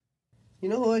You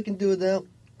know who I can do without?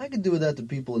 I can do without the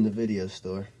people in the video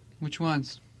store. Which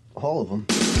ones? All of them.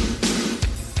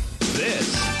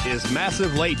 This is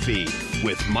Massive Late Fee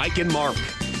with Mike and Mark.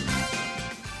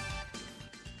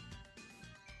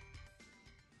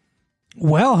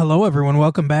 Well, hello everyone.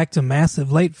 Welcome back to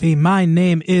Massive Late Fee. My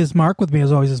name is Mark. With me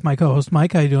as always is my co-host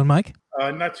Mike. How you doing, Mike?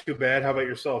 Not too bad. How about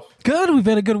yourself? Good. We've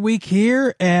had a good week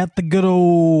here at the good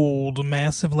old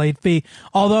Massive Late Fee.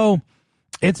 Although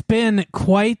it's been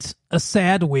quite a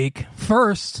sad week.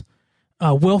 First,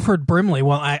 Wilford Brimley.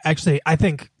 Well, I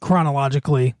think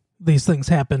chronologically these things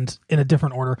happened in a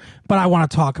different order, but I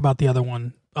want to talk about the other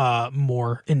one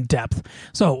more in depth.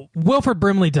 So Wilford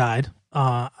Brimley died.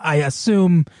 I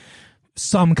assume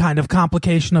some kind of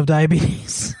complication of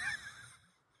diabetes.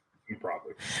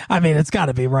 Probably. I mean, it's got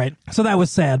to be, right? So that was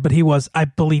sad, but he was, I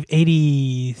believe,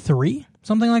 83,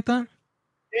 something like that.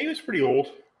 Yeah, he was pretty old.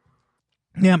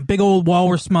 Yeah, big old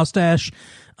walrus mustache,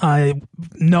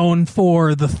 known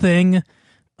for The Thing.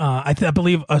 I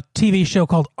believe a TV show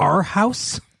called Our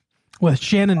House with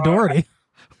Shannon Doherty.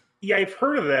 Yeah, I've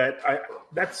heard of that.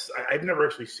 I've never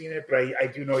actually seen it, but I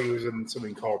do know he was in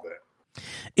something called that.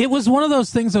 It was one of those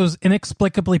things that was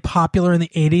inexplicably popular in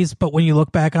the 80s, but when you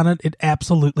look back on it, it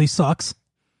absolutely sucks.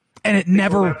 And it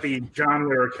never... the John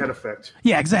Larroquette effect.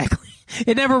 Yeah, exactly.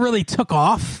 It never really took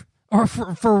off, or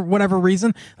for whatever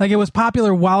reason. Like, it was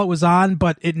popular while it was on,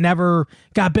 but it never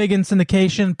got big in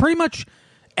syndication. Pretty much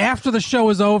after the show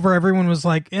was over, everyone was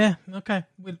like, okay,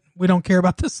 we don't care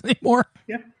about this anymore.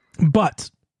 Yeah. But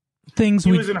things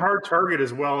he was in Hard Target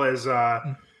as well as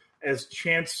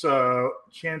Chance,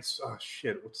 what's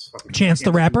fucking Chance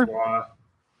the Rapper?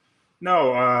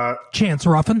 No, Chance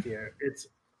Ruffin? Yeah, it's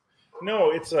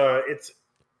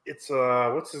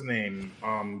what's his name?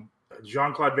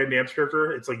 Jean-Claude Van Damme's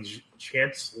character. It's like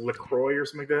Chance LaCroix or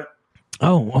something like that.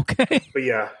 Oh, okay. But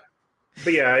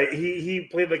yeah, he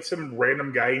played like some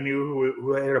random guy he knew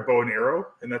who had a bow and arrow,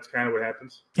 and that's kind of what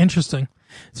happens. Interesting.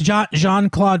 So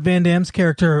Jean-Claude Van Damme's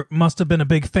character must have been a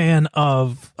big fan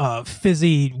of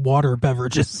fizzy water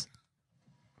beverages.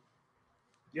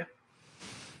 Yeah.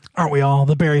 Aren't we all?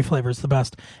 The berry flavor's the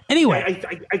best. Anyway.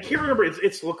 I can't remember.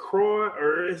 It's LaCroix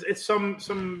or it's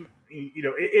some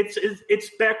it's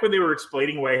back when they were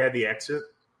explaining why I had the accent.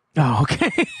 Oh,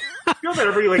 okay. You know that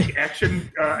every like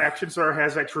action star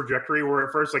has that trajectory where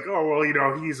at first like, oh well,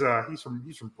 he's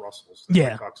from Brussels. That's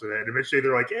yeah. Talks to that. And eventually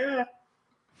they're like, yeah.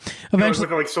 Eventually,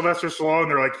 like Sylvester Stallone,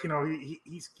 they're like,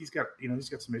 he's got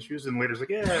some issues, and later it's like,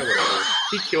 yeah, whatever.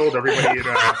 He killed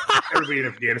everybody in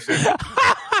Afghanistan.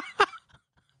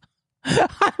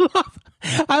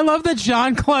 I love that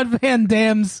Jean-Claude Van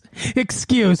Damme's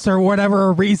excuse or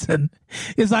whatever reason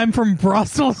is I'm from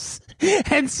Brussels,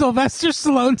 and Sylvester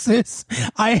Stallone says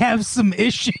I have some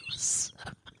issues.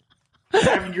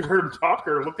 Haven't you heard him talk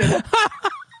or looked at him?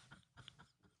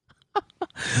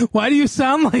 Why do you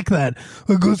sound like that?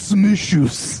 I got some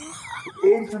issues.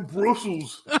 I'm from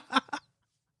Brussels.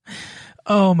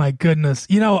 Oh my goodness.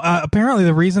 Apparently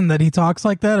the reason that he talks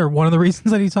like that, or one of the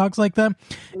reasons that he talks like that,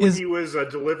 is... When he was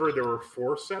delivered, there were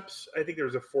forceps. I think there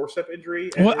was a forcep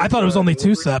injury. Well, I thought it was only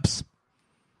two seps.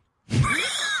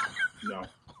 No.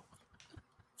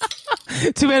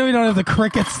 Too bad we don't have the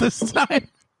crickets this time.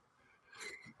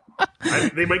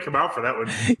 They might come out for that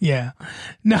one. Yeah.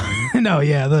 No,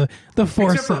 yeah, the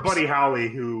forceps. Except for Buddy Holly,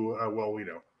 who, we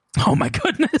know. Oh my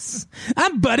goodness.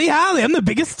 I'm Buddy Holly. I'm the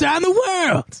biggest star in the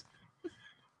world.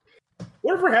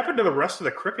 Whatever happened to the rest of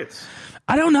the crickets?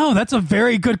 I don't know. That's a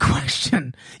very good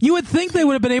question. You would think they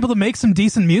would have been able to make some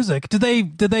decent music. Did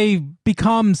they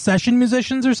become session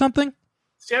musicians or something?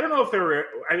 See, I don't know if they were...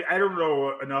 I don't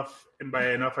know enough, and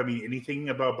by enough I mean anything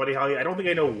about Buddy Holly. I don't think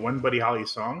I know one Buddy Holly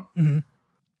song. Mm-hmm.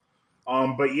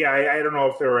 But yeah, I don't know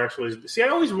if they were actually... See, I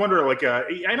always wonder, like,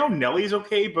 I know Nelly's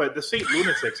okay, but the St.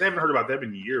 Lunatics, I haven't heard about them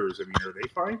in years. I mean, are they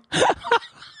fine?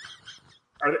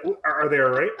 Are they all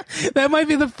right? That might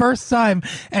be the first time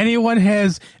anyone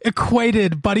has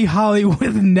equated Buddy Holly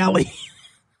with Nelly.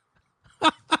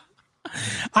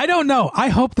 I don't know. I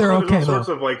hope they're okay, all sorts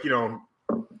though. Of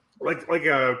like, like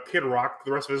Kid Rock,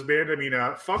 the rest of his band. I mean,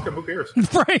 fuck them. Who cares?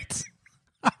 Right.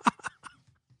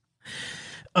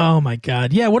 Oh my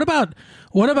God. Yeah. What about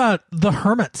the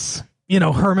Hermits?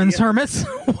 Herman's Hermits.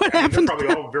 What happened? They're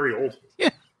probably all very old.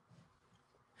 Yeah.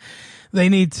 They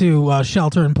need to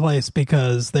shelter in place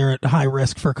because they're at high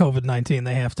risk for COVID-19.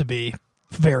 They have to be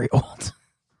very old.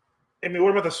 I mean,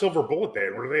 what about the Silver Bullet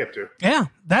Band? What are they up to? Yeah,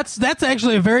 that's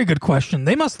actually a very good question.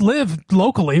 They must live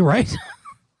locally, right?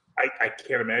 I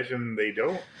can't imagine they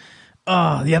don't.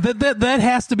 Yeah, that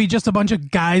has to be just a bunch of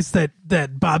guys that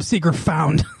Bob Seger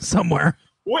found somewhere.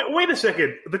 Wait a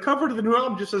second. The cover to the new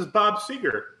album just says Bob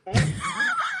Seger.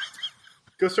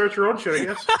 Go start your own shit, I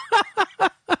guess.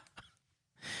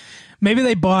 Maybe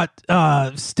they bought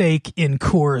stake in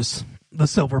Coors, the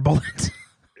Silver Bullet.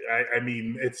 I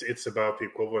mean, it's about the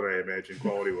equivalent, I imagine,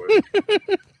 quality-wise.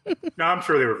 No, I'm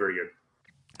sure they were very good.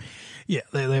 Yeah,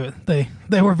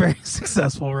 they were very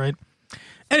successful, right?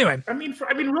 Anyway, I mean,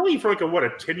 really, for like a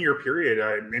 10-year period.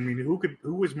 I mean,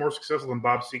 who was more successful than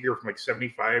Bob Seger from like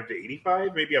 75 to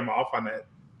 85? Maybe I'm off on that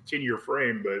 10-year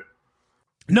frame, but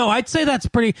no, I'd say that's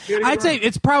pretty. I'd say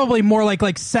it's probably more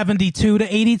like 72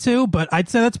 to 82, but I'd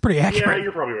say that's pretty accurate. Yeah,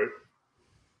 you're probably right.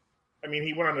 I mean,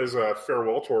 he went on his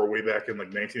farewell tour way back in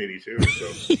like 1982.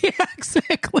 So. Yeah,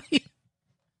 exactly.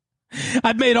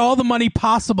 I've made all the money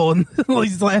possible in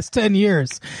these last 10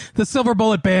 years. The Silver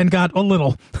Bullet Band got a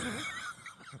little.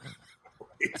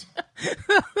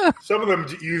 Some of them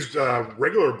used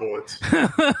regular bullets.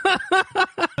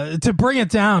 To bring it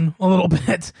down a little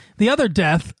bit, the other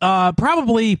death,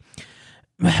 probably.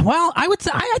 Well,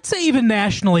 I'd say even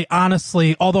nationally,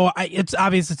 honestly. Although it's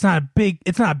obvious it's not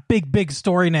a big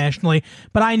story nationally.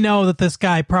 But I know that this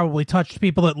guy probably touched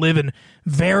people that live in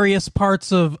various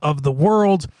parts of the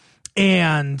world,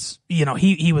 and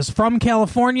he was from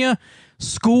California,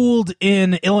 schooled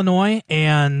in Illinois,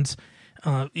 and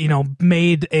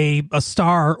made a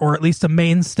star, or at least a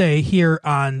mainstay here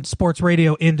on sports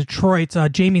radio in Detroit.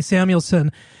 Jamie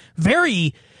Samuelson,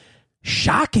 very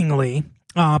shockingly,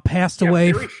 passed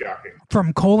away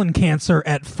from colon cancer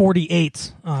at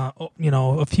 48.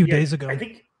 A few days ago. I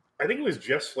think it was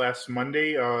just last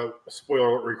Monday. Spoiler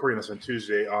alert, recording this on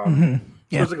Tuesday. So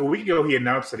it was like a week ago he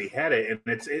announced that he had it, and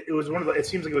it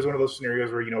seems like it was one of those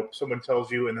scenarios where someone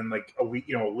tells you, and then like a week,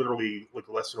 literally like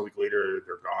less than a week later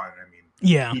they're gone. I mean,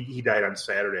 yeah, he died on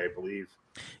Saturday, I believe.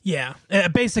 Yeah,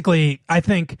 basically, I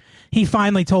think he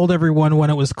finally told everyone when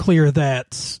it was clear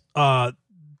that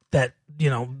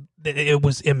it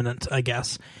was imminent, I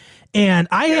guess. And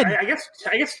I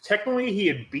guess technically he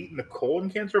had beaten the colon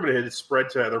cancer, but it had spread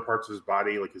to other parts of his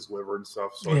body, like his liver and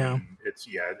stuff. So yeah, I mean, it's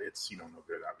no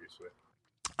good, obviously.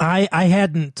 I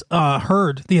hadn't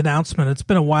heard the announcement. It's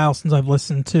been a while since I've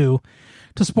listened to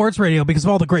sports radio because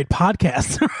of all the great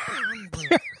podcasts.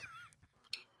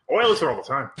 Oh, I listen all the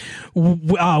time.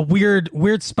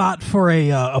 Weird spot for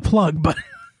a plug,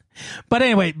 but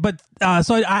anyway,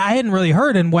 so I hadn't really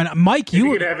heard. And when Mike,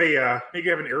 you could have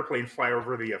an airplane fly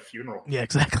over the funeral. Yeah,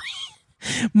 exactly.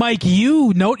 Mike,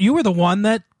 you were the one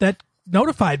that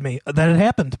notified me that it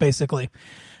happened, basically,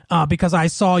 because I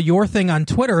saw your thing on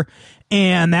Twitter,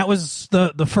 and that was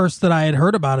the first that I had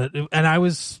heard about it, and I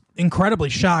was incredibly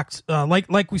shocked.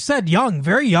 Like we said, young,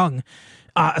 very young,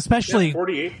 especially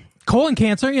 48. Colon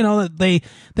cancer, they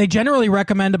generally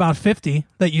recommend about 50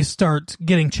 that you start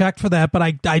getting checked for that, but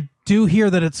I do hear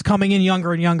that it's coming in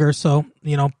younger and younger. So,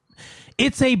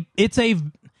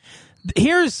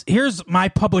 here's my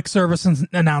public service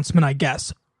announcement, I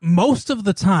guess. Most of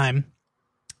the time,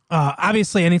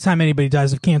 obviously anytime anybody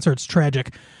dies of cancer, it's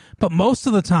tragic, but most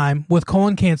of the time with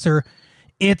colon cancer,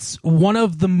 it's one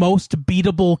of the most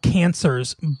beatable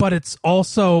cancers, but it's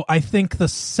also, I think, the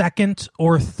second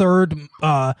or third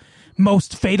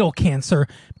most fatal cancer,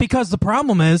 because the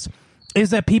problem is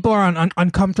that people are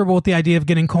uncomfortable with the idea of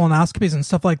getting colonoscopies and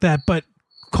stuff like that. But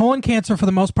colon cancer, for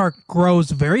the most part, grows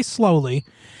very slowly,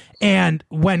 and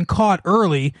when caught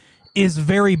early, is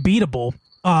very beatable.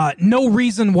 No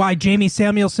reason why Jamie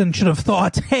Samuelson should have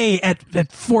thought, hey,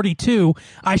 at 42,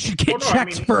 I should get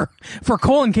checked for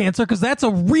colon cancer, because that's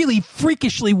a really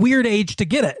freakishly weird age to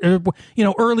get it,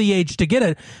 early age to get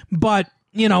it. But,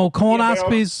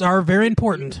 colonoscopies are very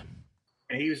important.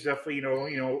 And he was definitely,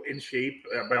 in shape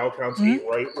by all accounts. Mm-hmm.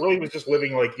 Right? Really was just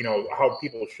living like, how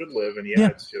people should live. And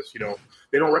it's just,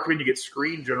 they don't recommend you get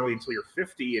screened generally until you're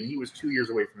 50. And he was 2 years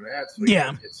away from that. So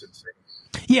it's insane.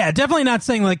 Yeah, definitely not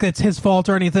saying like it's his fault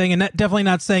or anything, and definitely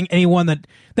not saying anyone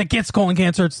that gets colon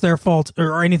cancer, it's their fault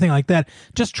or anything like that.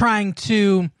 Just trying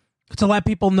to let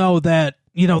people know that,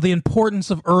 the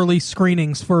importance of early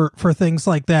screenings for things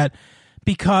like that,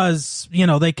 because,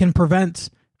 they can prevent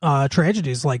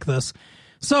tragedies like this.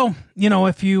 So,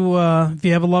 if you have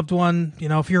a loved one,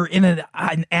 if you're in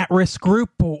an at-risk group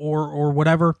or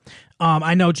whatever,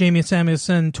 I know Jamie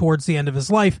Samuelson towards the end of his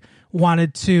life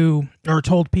wanted to, or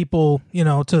told people,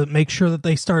 to make sure that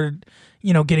they started,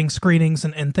 getting screenings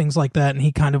and things like that. And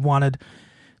he kind of wanted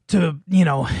to,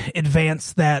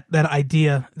 advance that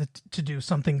idea to do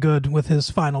something good with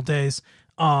his final days.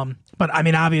 But I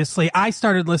mean, obviously I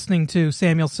started listening to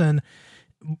Samuelson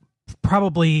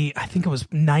probably, I think it was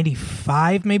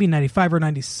 95, maybe 95 or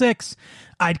 96.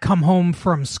 I'd come home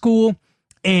from school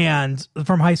and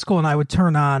from high school, and I would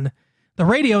turn on the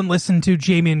radio and listen to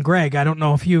Jamie and Greg. I don't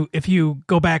know if you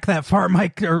go back that far,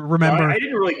 Mike, or remember. I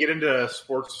didn't really get into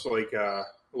sports, like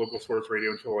local sports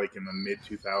radio, until like in the mid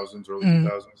 2000s, early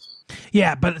 2000s.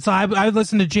 Yeah, but so I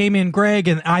listened to Jamie and Greg,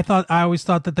 and I always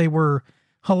thought that they were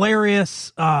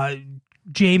hilarious.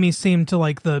 Jamie seemed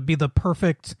to be the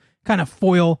perfect kind of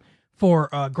foil for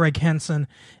Greg Henson,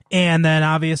 and then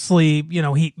obviously,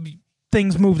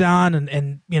 things moved on,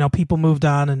 and people moved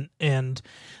on, and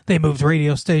they moved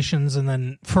radio stations, and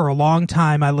then for a long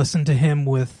time I listened to him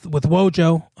with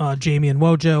Wojo, Jamie and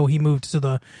Wojo. He moved to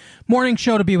the morning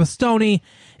show to be with Stoney,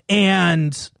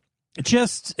 and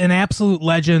just an absolute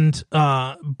legend,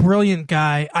 brilliant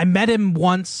guy. I met him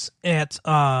once at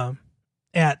MGM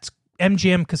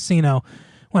Casino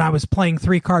when I was playing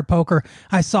 3-card poker.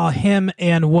 I saw him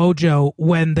and Wojo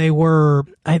when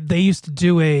they used to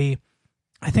do a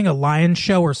Lion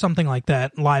show or something like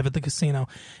that live at the casino.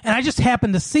 And I just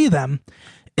happened to see them,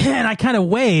 and I kind of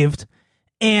waved,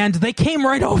 and they came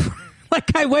right over.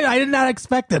 I did not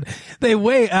expect it.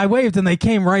 I waved, and they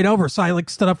came right over. So I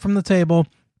stood up from the table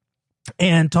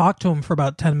and talked to them for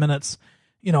about 10 minutes,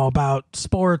 about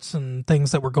sports and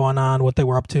things that were going on, what they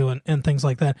were up to, and things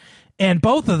like that. And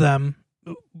both of them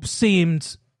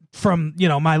seemed, from,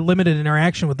 my limited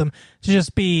interaction with them, to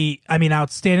just be,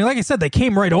 outstanding. Like I said, they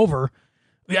came right over.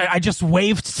 I just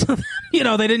waved to them.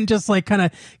 They didn't just kind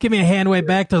of give me a hand wave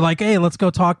back. They're like, hey, let's go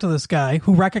talk to this guy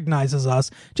who recognizes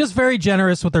us. Just very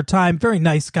generous with their time. Very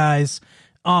nice guys.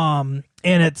 And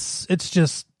it's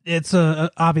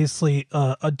obviously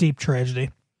a deep tragedy.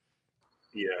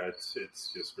 Yeah,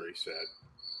 it's just very sad.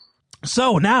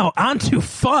 So now on to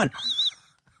fun.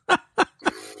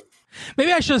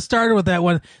 Maybe I should have started with that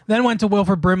one, then went to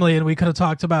Wilford Brimley, and we could have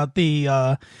talked about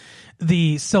the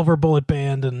Silver Bullet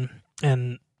Band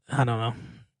and I don't know.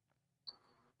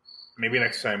 Maybe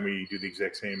next time we do the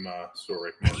exact same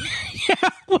story. Yeah,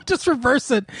 we'll just reverse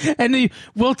it, and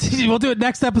we'll do it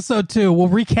next episode too. We'll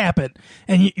recap it,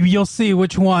 and you'll see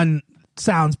which one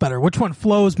sounds better, which one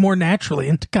flows more naturally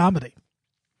into comedy.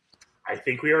 I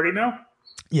think we already know.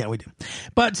 Yeah, we do.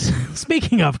 But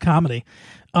speaking of comedy,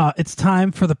 it's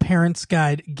time for the Parents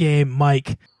Guide game,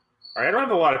 Mike. All right, I don't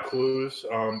have a lot of clues,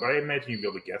 but I imagine you'll be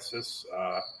able to guess this.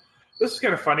 This is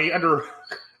kind of funny. Under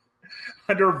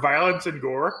violence and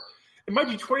gore, it might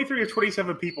be 23 or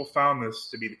 27 people found this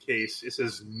to be the case. It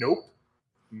says, nope,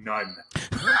 none.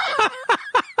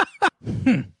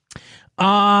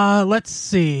 Let's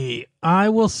see. I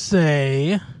will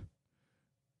say...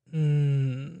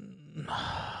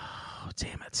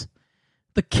 damn it.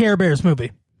 The Care Bears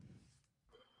movie.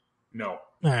 No. All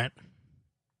right.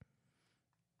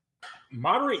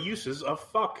 Moderate uses of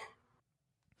fuck.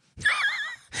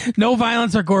 No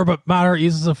violence or gore, but moderate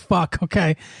uses of fuck.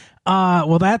 Okay.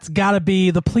 Well, that's got to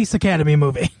be the Police Academy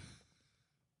movie.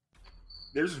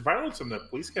 There's violence in the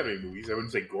Police Academy movies. I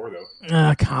wouldn't say gore, though.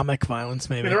 Comic violence,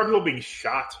 maybe. There are people being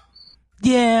shot.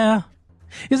 Yeah.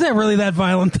 Is that really that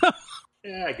violent, though?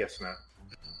 Yeah, I guess not.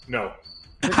 No.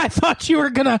 I thought you were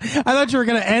gonna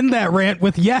end that rant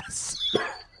with yes.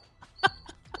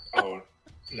 Oh,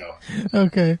 no.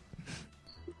 Okay.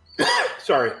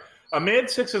 Sorry. A man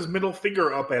sticks his middle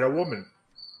finger up at a woman.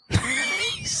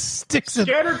 He sticks it.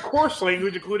 Scattered coarse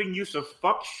language, including use of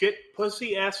fuck, shit,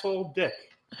 pussy, asshole, dick.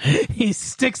 He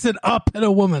sticks it up at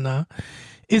a woman, huh?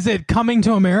 Is it Coming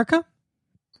to America?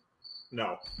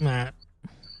 No. Nah.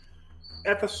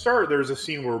 At the start, there's a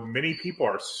scene where many people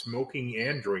are smoking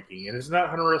and drinking, and it's not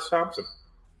Hunter S. Thompson.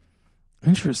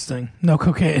 Interesting. No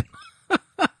cocaine.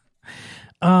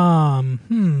 At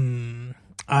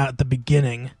the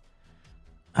beginning,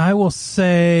 I will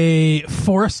say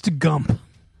Forrest Gump.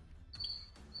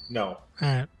 No. All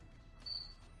right.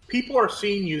 People are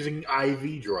seen using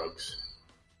IV drugs.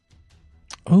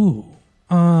 Ooh.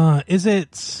 Is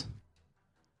it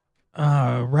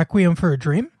Requiem for a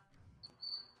Dream?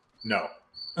 No.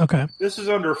 Okay. This is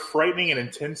under frightening and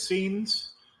intense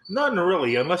scenes. None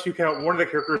really, unless you count one of the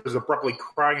characters abruptly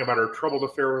crying about her troubled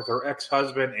affair with her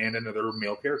ex-husband and another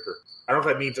male character. I don't know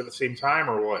if that means at the same time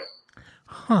or what.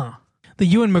 Huh. The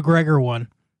Ewan McGregor one.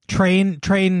 Train.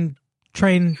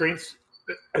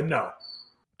 No.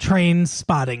 Train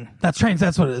Spotting. That's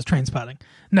what it is. Train Spotting.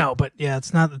 No, but yeah,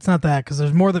 it's not that, because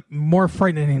there's more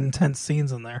frightening and intense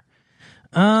scenes in there.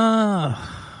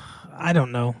 I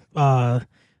don't know.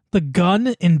 The gun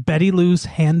in Betty Lou's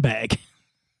handbag.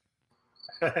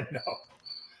 No.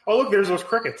 Oh, look, there's those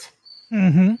crickets.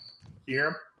 Mm-hmm. You hear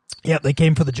them? Yeah, they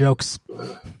came for the jokes.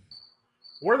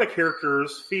 One of the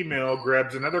characters, female,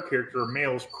 grabs another character,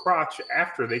 male's crotch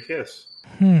after they kiss.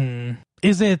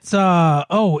 Is it,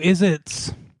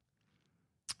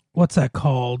 what's that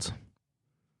called?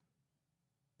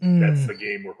 That's the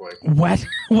game we're playing.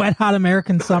 Wet Hot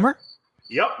American Summer?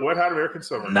 Yep, Wet Hot American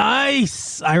Summer.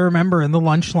 Nice! I remember in the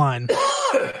lunch line.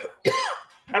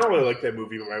 I don't really like that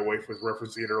movie, but my wife was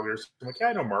referencing it earlier. So I'm like, yeah,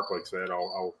 I know Mark likes that.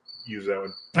 I'll use that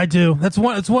one. I do.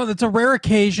 It's a rare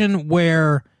occasion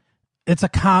where it's a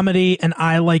comedy and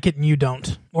I like it and you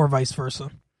don't, or vice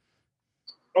versa.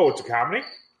 Oh, it's a comedy?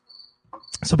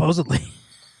 Supposedly.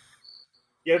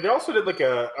 Yeah, they also did like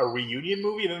a reunion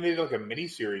movie, and then they did like a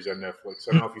mini-series on Netflix.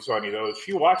 I don't know if you saw any of those.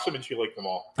 She watched them and she liked them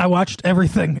all. I watched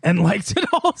everything and liked it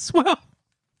all as well.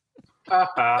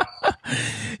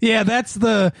 Yeah, that's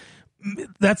the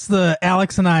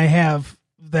Alex and I have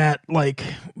that, like,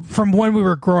 from when we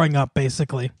were growing up,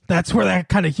 basically. That's where that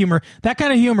kind of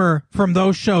humor from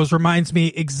those shows reminds me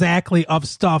exactly of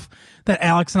stuff that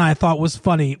Alex and I thought was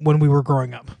funny when we were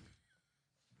growing up.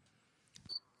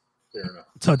 Fair enough.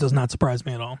 So it does not surprise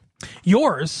me at all.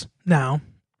 Yours, now,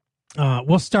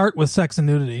 we'll start with sex and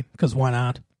nudity, because why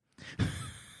not?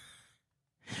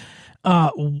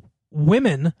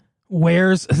 Women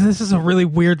wears, this is a really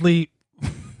weirdly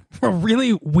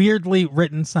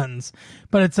written sentence,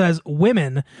 but it says,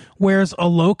 women wears a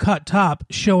low-cut top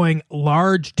showing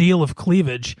large deal of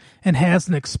cleavage and has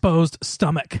an exposed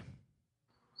stomach.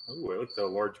 Oh, I like the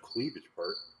large cleavage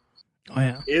part. Oh,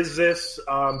 yeah. Is this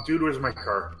Dude, Where's My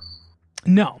Car?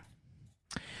 No.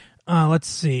 Let's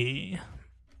see.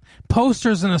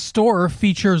 Posters in a store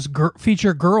feature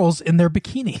girls in their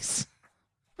bikinis.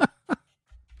 Oh,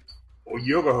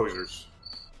 Yoga Hosers.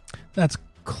 That's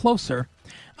closer.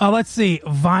 Let's see.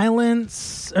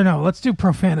 Violence. Or no, let's do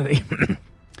profanity.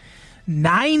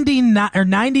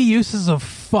 90 uses of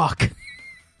fuck.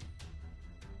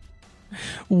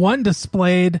 One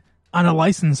displayed on a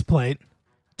license plate.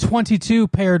 22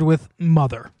 paired with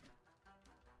mother.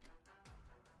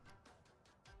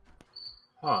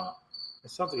 Huh. It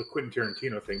sounds like a Quentin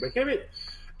Tarantino thing, but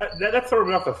that's throwing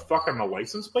me off the fuck on the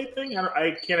license plate thing.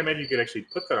 I can't imagine you could actually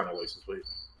put that on a license plate.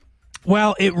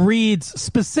 Well, it reads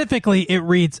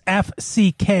FCK,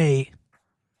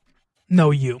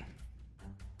 no U.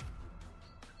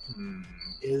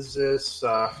 Is this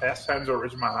Fast Times at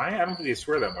Ridgemont High? I don't think they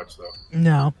swear that much, though.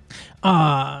 No.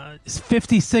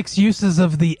 56 uses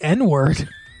of the N-word.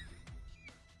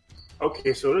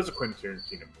 Okay, so it is a Quentin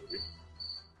Tarantino movie.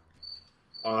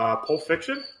 Pulp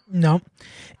Fiction? No.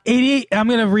 88. I'm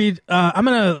going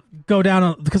to go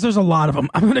down, because there's a lot of them.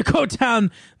 I'm going to go down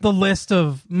the list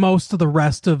of most of the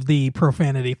rest of the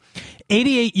profanity.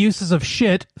 88 uses of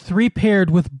shit, 3 paired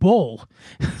with bull.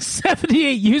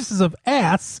 78 uses of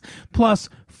ass, plus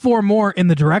 4 more in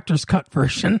the director's cut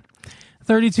version.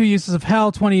 32 uses of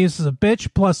hell, 20 uses of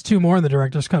bitch, plus 2 more in the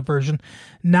director's cut version.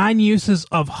 9 uses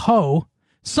of hoe.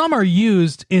 Some are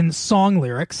used in song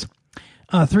lyrics.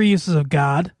 3 uses of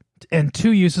God, and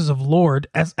 2 uses of Lord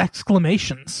as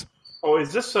exclamations. Oh,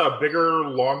 is this a bigger,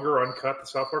 longer, uncut, the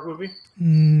South Park movie?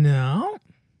 No.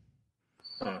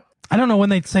 Huh. I don't know when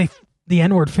they'd say the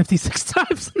N-word 56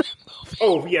 times in that movie.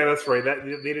 Oh, yeah, that's right.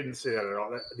 They didn't say that at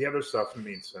all. The other stuff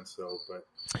made sense, though, but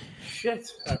shit.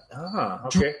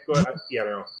 Okay, go ahead. Yeah, I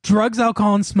don't know. Drugs,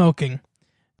 alcohol, and smoking.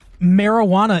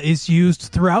 Marijuana is used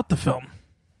throughout the film.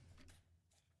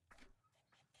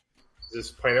 This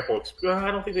Pineapple Express.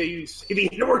 I don't think they use the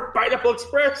word Pineapple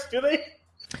Express, do they?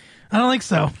 I don't think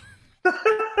so.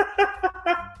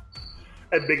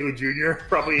 And Bigley Jr.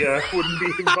 probably wouldn't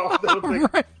be involved. I don't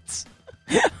think. Right.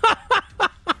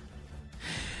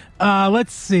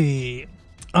 Let's see.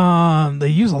 They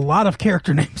use a lot of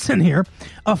character names in here.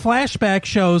 A flashback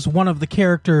shows one of the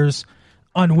characters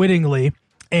unwittingly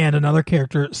and another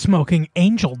character smoking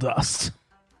angel dust.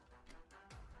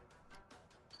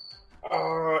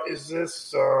 Is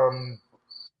this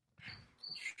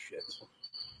shit?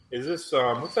 Is this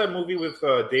what's that movie with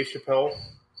Dave Chappelle?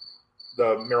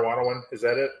 The marijuana one? Is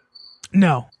that it?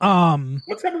 No.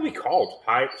 What's that movie called?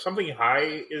 High something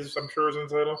high is I'm sure is in the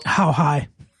title. How High?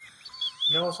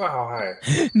 No, it's not How High.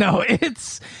 No,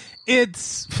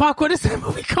 it's fuck. What is that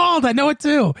movie called? I know it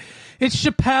too. It's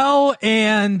Chappelle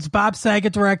and Bob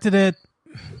Saget directed it.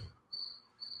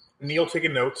 Neil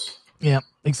taking notes. Yep,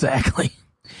 exactly.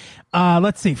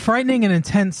 Let's see. Frightening and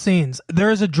intense scenes.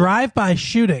 There is a drive-by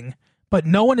shooting, but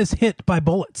no one is hit by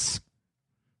bullets.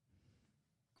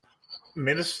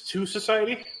 Menace to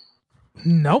Society?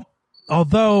 Nope.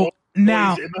 Although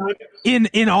now,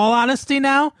 in all honesty,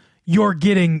 now you're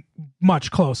getting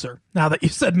much closer. Now that you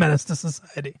said Menace to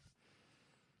Society.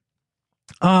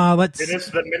 Let's. Dennis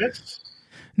the Menace?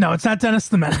 No, it's not Dennis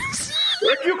the Menace.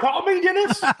 What did you call me,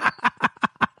 Dennis?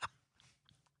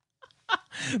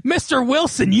 Mr.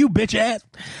 Wilson, you bitch ass.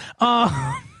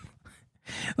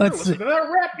 Let's see. Listen to that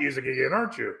rap music again,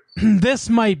 aren't you? This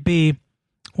might be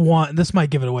This might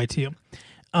give it away to you.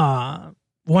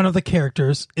 One of the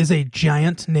characters is a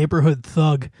giant neighborhood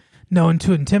thug known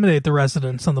to intimidate the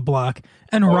residents on the block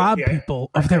and rob people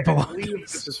of their belongings. I believe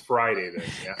this is Friday then.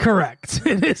 Yeah. Correct.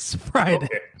 It is Friday.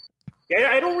 Okay. Yeah,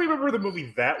 I don't remember the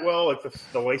movie that well. Like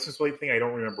the license plate thing, I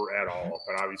don't remember at all.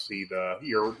 But obviously,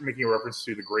 you're making a reference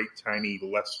to the great tiny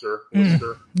Lister.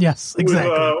 Yes,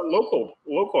 exactly.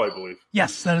 Local, I believe.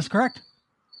 Yes, that is correct.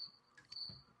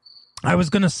 I was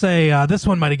going to say, this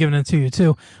one might have given it to you,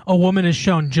 too. A woman is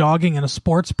shown jogging in a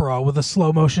sports bra with a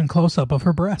slow-motion close-up of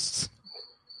her breasts.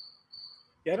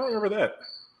 Yeah, I don't remember that.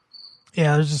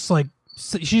 Yeah, there's just like,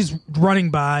 she's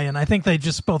running by, and I think they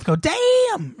just both go,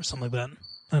 damn, or something like that.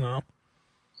 I don't know.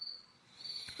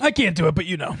 I can't do it, but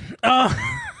you know.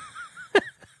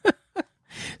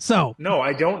 So. No,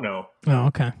 I don't know. Oh,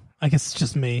 okay. I guess it's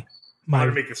just me. I'm going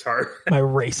to make this hard. My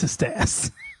racist ass.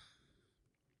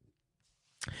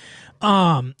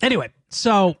 Anyway,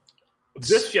 so.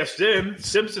 This just in,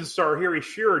 Simpsons star Harry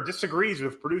Shearer disagrees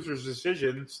with producers'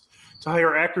 decisions to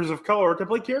hire actors of color to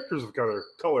play characters of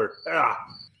color. That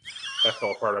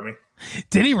fell apart on me.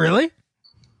 Did he really?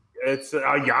 It's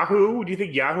Yahoo. Do you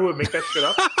think Yahoo would make that shit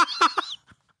up?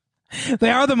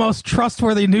 They are the most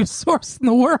trustworthy news source in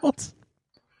the world.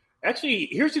 Actually,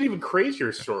 here's an even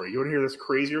crazier story. You want to hear this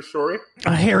crazier story?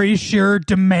 Harry Shearer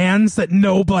demands that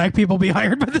no black people be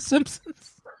hired by The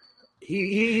Simpsons.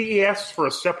 He asks for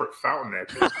a separate fountain,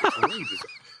 actually.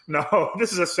 No,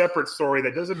 this is a separate story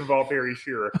that doesn't involve Harry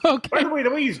Shearer. Okay. By the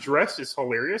way he's dressed is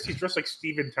hilarious. He's dressed like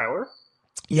Steven Tyler.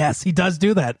 Yes, he does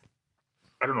do that.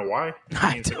 I don't know why.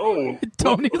 I don't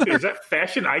either. Is that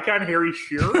fashion icon Harry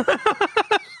Shearer?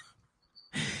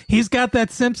 He's got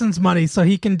that Simpsons money, so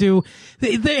he can do.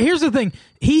 Here's the thing: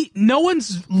 no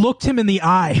one's looked him in the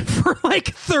eye for like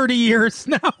 30 years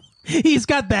now. He's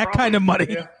got that kind of money.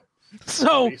 Yeah.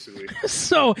 So,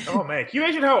 oh man, can you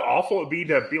imagine how awful it'd be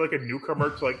to be like a newcomer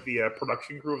to like the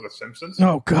production crew of The Simpsons?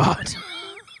 Oh God!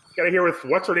 Got to hear with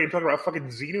what's her name talking about fucking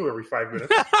Xenu every 5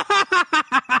 minutes.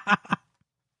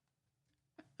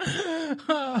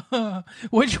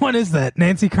 Which one is that?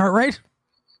 Nancy Cartwright?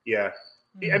 Yeah.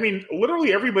 I mean,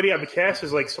 literally everybody on the cast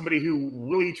is like somebody who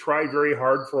really tried very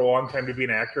hard for a long time to be an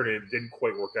actor and it didn't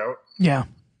quite work out. Yeah.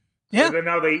 Yeah. And then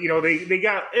now they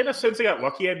got, in a sense, they got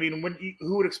lucky. I mean,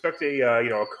 who would expect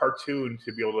a cartoon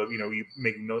to be able to, you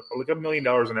make like $1 million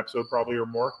an episode probably or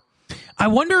more? I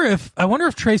wonder if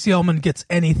Tracy Ullman gets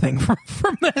anything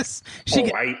from this.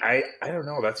 I don't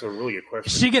know. That's a really good question.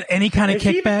 Does she get any kind of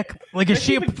kickback? Is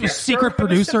she a secret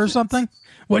producer or something?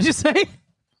 What'd you say?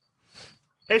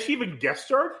 Has she even guest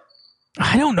starred?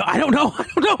 I don't know. I don't know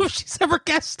if she's ever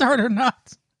guest starred or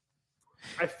not.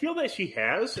 I feel that she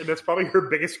has, and that's probably her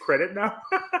biggest credit now.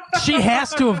 She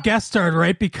has to have guest starred,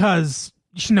 right? Because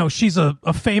she's a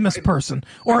famous person,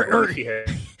 or and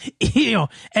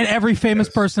every famous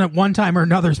person at one time or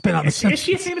another has been on the Simpsons. Is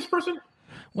she a famous person?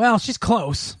 Well, she's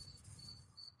close.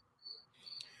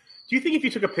 Do you think if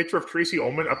you took a picture of Tracy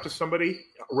Ullman up to somebody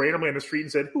randomly on the street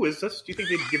and said, "Who is this?" Do you think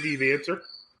they'd give you the answer?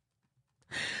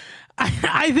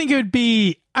 I think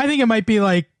it might be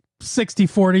like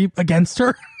 60-40 against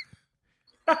her.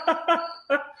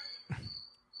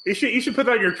 You should put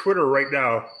that on your Twitter right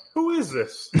now. Who is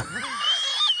this?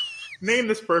 Name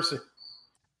this person.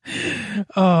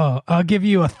 Oh, I'll give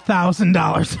you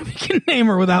 $1,000 if you can name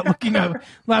her without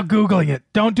without Googling it.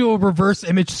 Don't do a reverse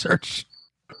image search.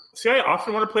 See, I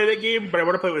often want to play that game, but I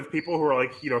want to play with people who are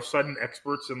like, sudden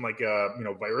experts in like,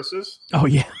 viruses. Oh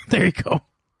yeah, there you go.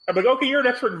 I'm like, okay, you're an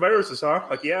expert in viruses, huh?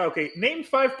 Like, yeah, okay. Name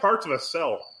 5 parts of a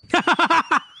cell.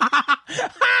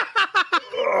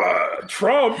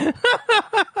 Trump.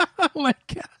 Oh my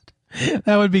God,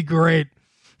 that would be great.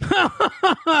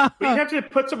 But you have to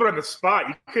put someone on the spot.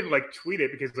 You couldn't like tweet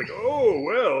it because like, oh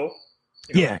well.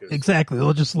 Yeah, exactly.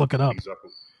 They'll just look it up. Exactly.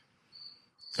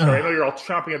 Sorry, I know you're all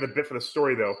chomping at the bit for the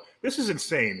story, though. This is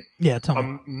insane. Yeah, tell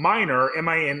me. Miner,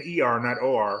 M-I-N-E-R, not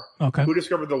O-R, okay, who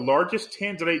discovered the largest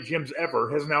tanzanite gems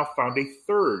ever, has now found a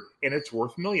third, and it's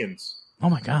worth millions. Oh,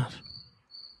 my God.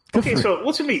 Okay, so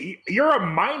listen to me. You're a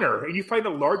miner, and you find the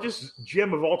largest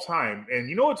gem of all time, and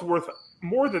you know it's worth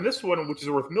more than this one, which is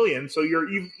worth millions, so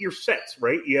you're set,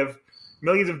 right? You have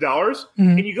millions of dollars,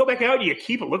 and you go back out and you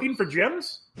keep looking for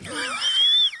gems?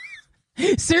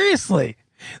 Seriously.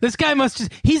 This guy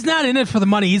he's not in it for the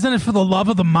money. He's in it for the love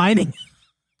of the mining.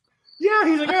 Yeah,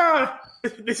 he's like,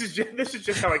 this is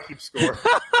just how I keep score.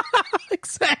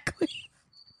 Exactly.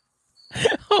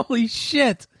 Holy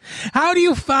shit. How do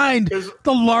you find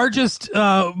the largest,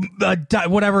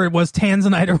 whatever it was,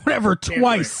 tanzanite or whatever,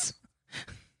 twice?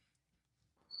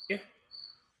 Yeah.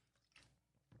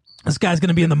 This guy's going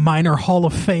to be in the Miner Hall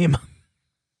of Fame.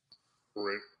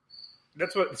 Right.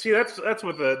 That's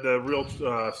what the real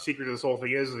secret of this whole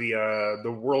thing is.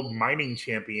 The world mining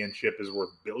championship is worth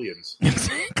billions.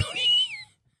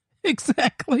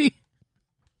 Exactly.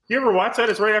 You ever watch that?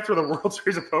 It's right after the World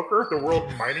Series of Poker, the world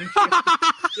mining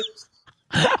championships.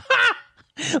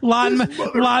 Lon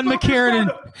McCarran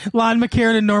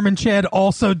and Norman Chad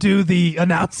also do the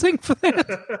announcing for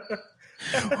that.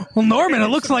 Well, Norman, it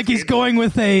looks like he's going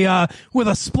with a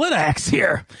split axe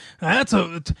here. That's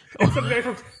some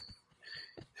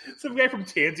guy from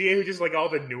Tanzania who just like all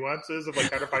the nuances of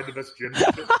like how to find the best gym.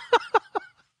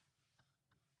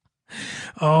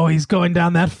 Oh, he's going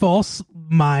down that false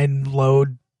mine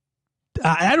lode.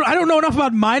 I don't know enough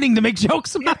about mining to make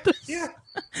jokes about this. Yeah.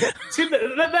 See,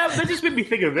 that just made me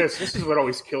think of this. This is what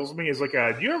always kills me. Is like,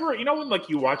 do you ever, when like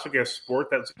you watch like a sport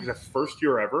that's like the first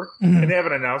year ever, and they have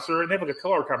an announcer and they have like a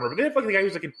color commentator, but they have like the guy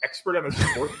who's like an expert on the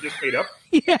sport that just made up.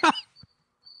 Yeah.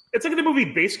 It's like in the movie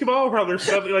Basketball, where there's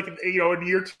something like in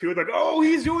year two, like, oh,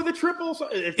 he's doing the triple.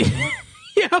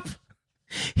 Yep.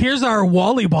 Here's our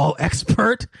volleyball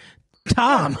expert,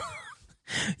 Tom.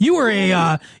 You were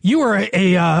an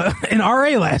RA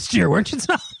last year, weren't you,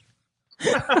 Tom?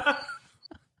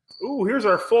 Ooh, here's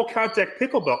our full contact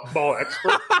pickleball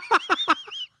expert,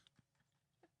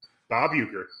 Bob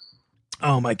Uecker.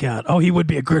 Oh my God! Oh, he would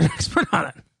be a good expert on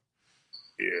it.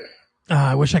 Yeah.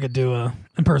 I wish I could do a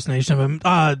impersonation of him.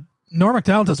 Norm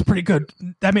Macdonald does a pretty good.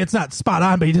 I mean, it's not spot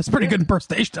on, but he does a pretty good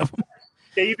impersonation of him.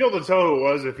 Yeah, you'd be able to tell who it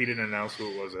was if he didn't announce who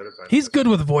it was ahead of time. He's good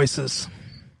with voices.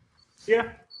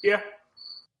 Yeah.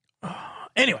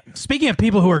 Anyway, speaking of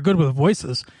people who are good with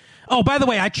voices. Oh, by the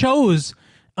way, I chose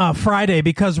Friday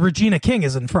because Regina King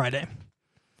is in Friday.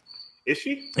 Is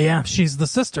she? Yeah, she's the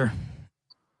sister.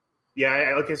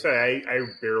 Yeah, like I said, I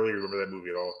barely remember that movie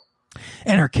at all.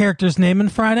 And her character's name in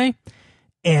Friday?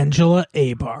 Angela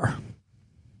Abar.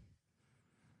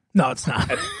 No, it's not.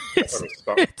 It's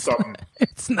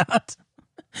not.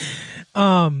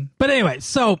 But anyway,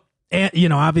 so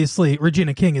obviously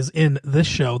Regina King is in this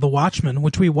show, The Watchmen,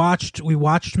 which we watched The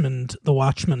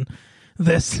Watchmen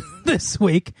this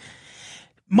week.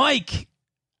 Mike,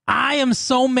 I am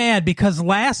so mad because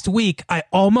last week I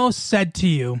almost said to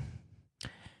you,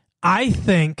 I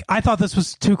thought this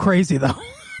was too crazy though,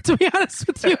 to be honest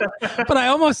with you. But I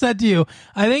almost said to you,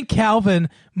 I think Calvin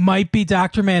might be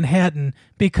Dr. Manhattan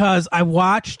because I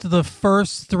watched the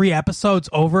first 3 episodes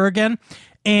over again,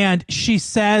 and she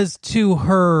says to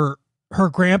her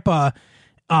grandpa,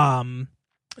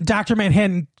 Dr.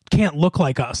 Manhattan can't look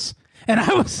like us. And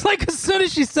I was like, as soon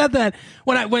as she said that,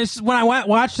 when I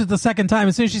watched it the second time,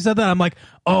 as soon as she said that, I'm like,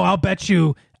 oh, I'll bet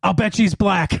she's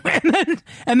black.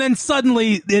 And then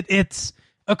suddenly it's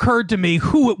occurred to me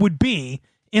who it would be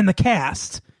in the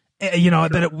cast, that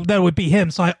it would be him.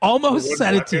 So I almost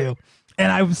said it to you,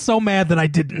 and I was so mad that I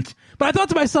didn't. But I thought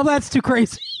to myself, that's too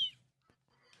crazy.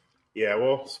 Yeah,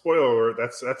 well, spoiler alert,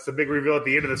 that's the big reveal at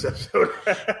the end of this episode.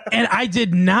 And I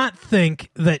did not think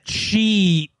that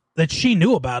she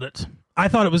knew about it. I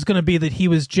thought it was going to be that he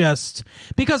was just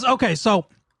because, okay, so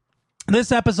this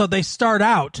episode, they start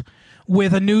out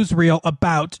with a newsreel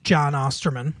about John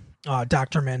Osterman,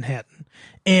 Dr. Manhattan,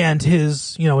 and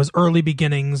his early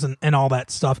beginnings and all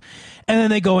that stuff. And then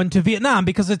they go into Vietnam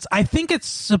because I think it's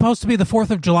supposed to be the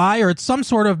 4th of July, or it's some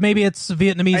sort of, maybe it's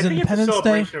Vietnamese Independence it's a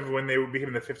Day. celebration of when they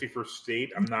became the 51st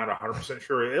state. I'm not 100%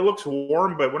 sure. It looks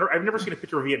warm, but I've never seen a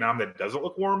picture of Vietnam that doesn't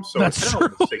look warm, so That's I don't true.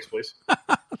 know when this takes place.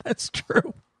 That's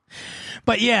true.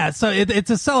 But yeah, so it's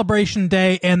a celebration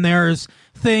day, and there's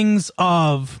things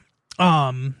of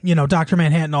Dr.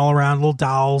 Manhattan all around, little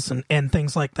dolls and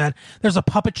things like that. There's a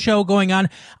puppet show going on.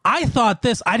 I thought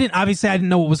I didn't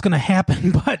know what was going to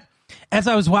happen, but as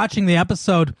I was watching the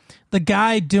episode, the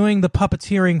guy doing the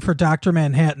puppeteering for Dr.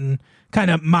 Manhattan,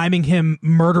 kind of miming him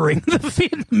murdering the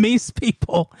Vietnamese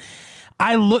people.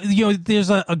 There's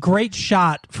a great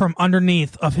shot from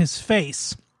underneath of his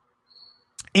face.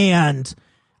 And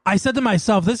I said to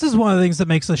myself, this is one of the things that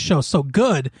makes this show so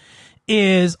good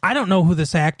is I don't know who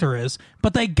this actor is,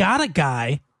 but they got a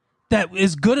guy that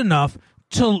is good enough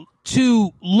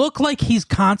to look like he's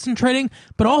concentrating,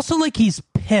 but also like he's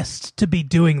pissed to be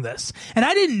doing this. And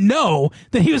I didn't know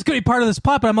that he was going to be part of this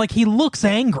plot, but I'm like, he looks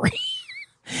angry.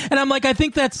 And I'm like, I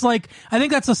think that's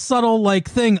a subtle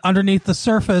thing underneath the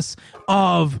surface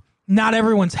of not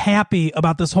everyone's happy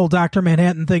about this whole Dr.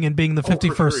 Manhattan thing and being the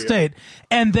 51st state.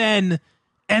 And then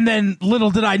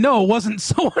little did I know it wasn't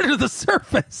so under the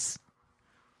surface.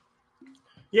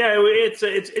 Yeah, it's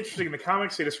interesting. In the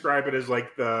comics, they describe it as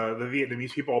like the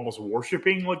Vietnamese people almost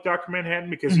worshiping like Dr. Manhattan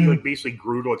because he basically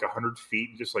grew to 100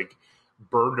 feet and just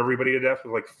burned everybody to death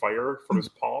with fire from his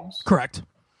palms. Correct.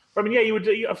 I mean, yeah, you would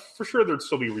for sure. There'd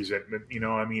still be resentment,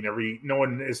 I mean, no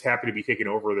one is happy to be taken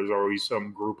over. There's always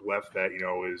some group left that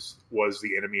was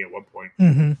the enemy at one point.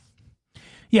 Mm-hmm.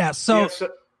 Yeah. So,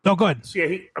 oh, go ahead. So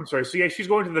yeah, I'm sorry. So yeah, she's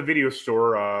going to the video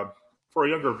store. For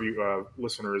younger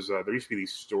listeners, there used to be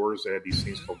these stores that had these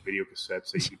things called video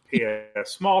cassettes that you could pay a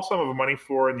small sum of money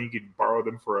for, and you could borrow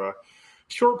them for a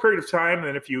short period of time. And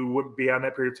then if you wouldn't be on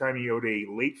that period of time, you owed a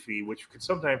late fee, which could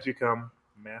sometimes become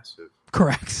massive.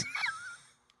 Correct.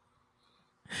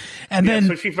 And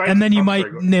then you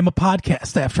might name a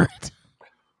podcast after it.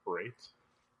 Right.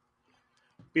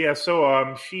 Yeah.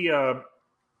 So she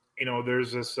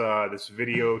there's this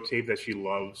videotape that she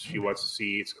loves. She wants to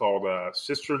see. It's called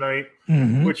Sister Night,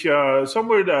 which some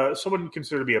would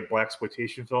consider to be a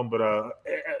blaxploitation film. But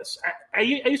I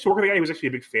used to work with a guy who was actually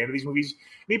a big fan of these movies,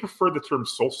 and he preferred the term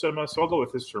soul cinema. So I'll go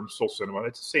with his term, soul cinema.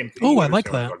 It's the same thing. Oh, I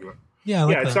like that. Yeah,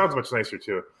 it sounds much nicer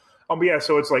too. But yeah,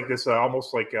 so it's like this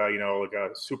almost like like a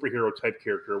superhero type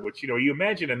character, which you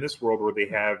imagine in this world where they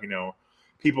have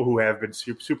people who have been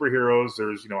superheroes.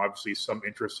 There's, obviously some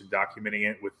interest in documenting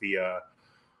it with the,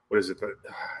 what is it?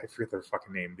 I forget their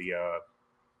fucking name.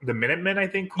 The Minutemen, I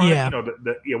think. Yeah.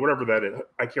 Whatever that is.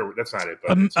 I can't. That's not it.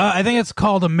 But I think it's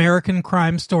called American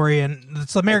Crime Story, and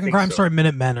it's American Crime Story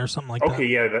Minutemen or something like that. Okay,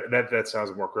 yeah, that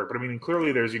sounds more correct. But I mean,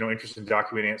 clearly there's interest in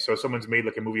documenting it. So someone's made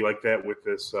like a movie like that with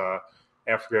this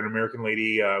African American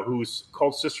lady who's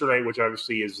called Sister Night, which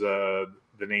obviously is the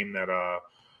name that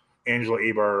Angela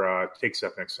Abar takes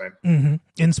up next time. Mm-hmm.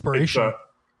 Inspiration.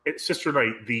 It's Sister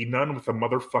Night, the nun with the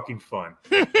motherfucking fun.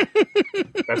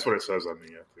 That's what it says on the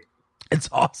thing. It's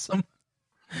awesome.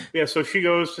 Yeah, so she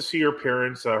goes to see her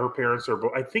parents. Her parents are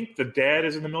both. I think the dad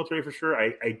is in the military for sure.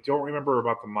 I don't remember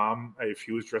about the mom if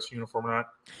she was dressed in uniform or not.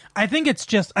 I think it's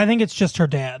just her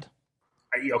dad.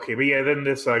 Okay, but yeah, then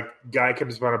this guy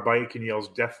comes on a bike and yells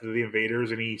 "Death to the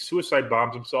invaders," and he suicide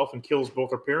bombs himself and kills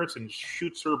both her parents and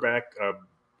shoots her back a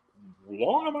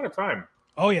long amount of time.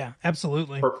 Oh yeah,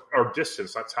 absolutely. Or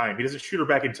distance, not time. He doesn't shoot her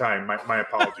back in time. My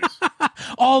apologies.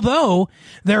 Although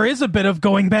there is a bit of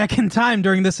going back in time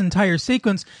during this entire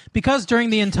sequence, because during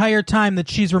the entire time that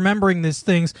she's remembering these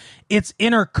things, it's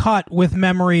intercut with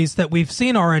memories that we've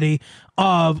seen already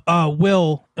of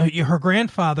Will, her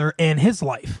grandfather, and his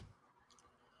life.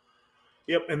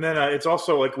 Yep, and then it's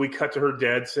also like we cut to her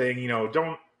dad saying,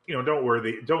 don't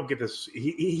worry, don't get this.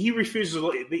 He refuses.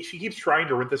 She keeps trying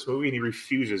to rent this movie, and he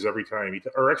refuses every time.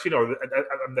 Or actually, no,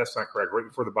 that's not correct. Right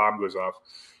before the bomb goes off,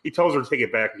 he tells her to take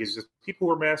it back because people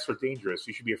who are masked are dangerous.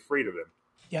 You should be afraid of them.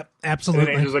 Yep, absolutely. And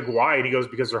then Angel's like, why? And he goes,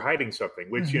 because they're hiding something.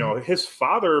 Which his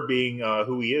father, being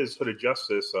who he is, Hood of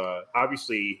Justice,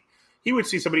 obviously. He would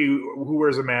see somebody who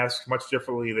wears a mask much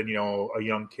differently than, a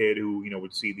young kid who,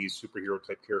 would see these superhero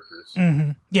type characters.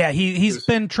 Mm-hmm. Yeah, he's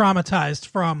been traumatized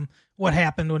from what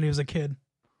happened when he was a kid.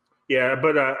 Yeah,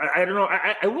 but I don't know.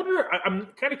 I wonder, I'm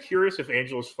kind of curious if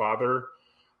Angela's father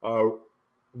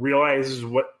realizes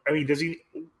does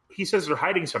he says they're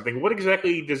hiding something. What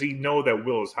exactly does he know that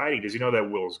Will is hiding? Does he know that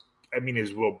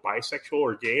is Will bisexual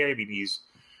or gay? I mean,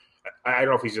 I don't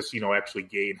know if he's just, actually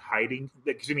gay and hiding.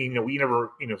 Because, we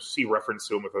never, see reference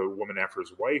to him with a woman after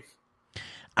his wife.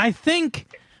 I think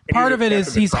part of it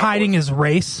is he's hiding his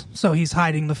race, so he's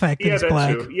hiding the fact that he's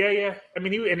black. Too. Yeah. I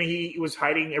mean, he was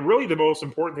hiding, and really the most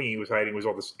important thing he was hiding was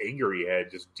all this anger he had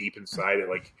just deep inside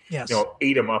it,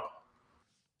 ate him up.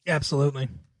 Absolutely.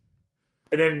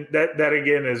 And then that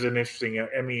again is an interesting,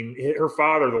 I mean, her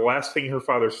father, the last thing her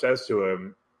father says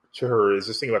to her is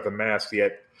this thing about the mask,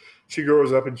 yet she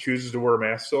grows up and chooses to wear a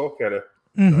mask still, kind of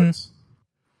nuts.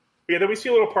 Yeah, then we see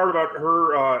a little part about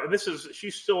her, and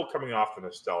she's still coming off the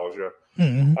nostalgia.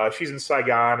 Mm-hmm. She's in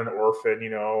Saigon, an orphan,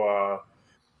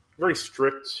 very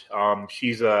strict. When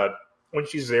she's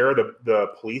there,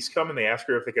 the police come and they ask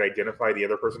her if they can identify the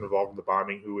other person involved in the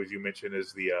bombing, who, as you mentioned,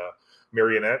 is the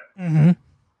marionette. Mm-hmm.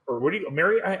 Or what do you,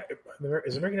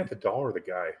 is the marionette the doll or the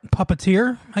guy?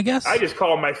 Puppeteer, I guess. I just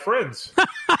call them my friends.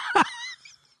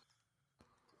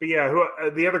 But yeah,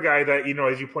 the other guy that,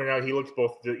 as you pointed out, he looks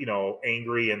both,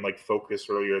 angry and focused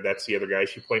earlier. That's the other guy.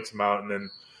 She points him out, and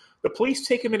then the police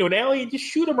take him into an alley and just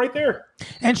shoot him right there.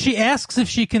 And she asks if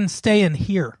she can stay and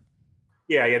hear.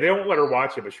 Yeah, they don't let her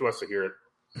watch it, but she wants to hear it.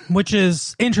 Which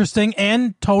is interesting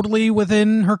and totally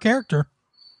within her character.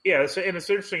 Yeah, it's an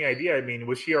interesting idea. I mean,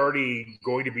 was she already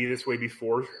going to be this way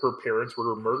before her parents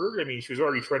were murdered? I mean, she was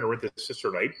already trying to rent the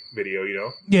Sister Night video,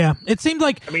 Yeah, it seemed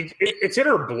like... I mean, it's in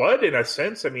her blood in a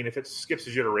sense. I mean, if it skips a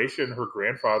generation, her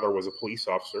grandfather was a police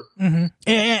officer. Mm-hmm.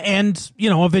 And,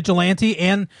 a vigilante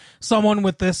and someone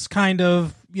with this kind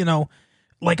of,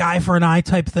 eye for an eye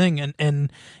type thing.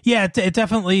 And yeah, it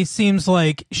definitely seems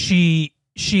like she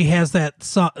she has that,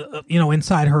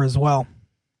 inside her as well.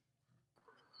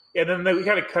 Yeah, then we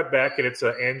kind of cut back, and it's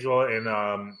Angela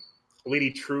and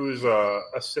Lady True's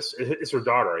sister. It's her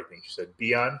daughter, I think she said,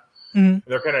 Bian. Mm-hmm. And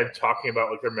they're kind of talking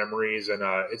about like their memories, and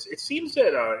it seems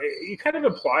that you kind of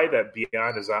imply that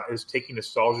Bian is taking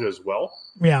nostalgia as well.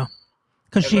 Yeah,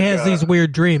 because she has these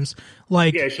weird dreams,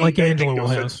 like Angela will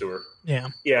have. To her. Yeah,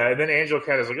 yeah, and then Angela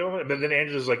kind of is like, oh, but then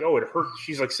Angela's like, oh, it hurt.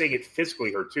 She's like saying it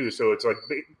physically hurt too, so it's like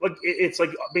it's like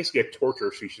basically a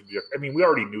torture. She should be. I mean, we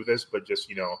already knew this, but just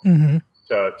mm-hmm.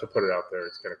 to put it out there,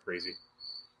 it's kind of crazy.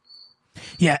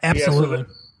 Yeah, absolutely.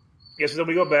 So then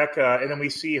we go back, and then we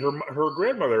see her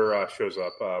grandmother shows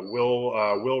up,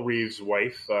 Will Reeves'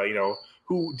 wife,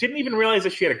 who didn't even realize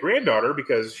that she had a granddaughter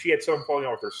because she had someone falling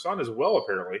out with her son as well,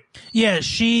 apparently. Yeah,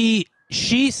 she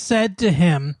said to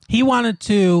him, he wanted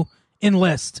to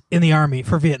enlist in the army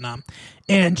for Vietnam.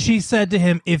 And she said to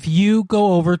him, if you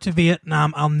go over to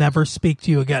Vietnam, I'll never speak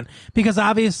to you again. Because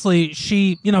obviously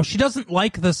she doesn't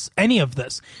like any of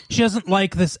this. She doesn't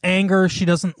like this anger. She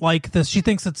doesn't like this. She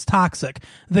thinks it's toxic.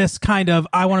 This kind of,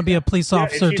 I want to be a police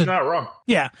officer. And she's not wrong.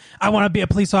 Yeah. I want to be a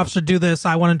police officer, do this.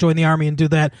 I want to join the army and do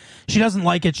that. She doesn't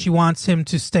like it. She wants him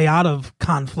to stay out of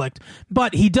conflict.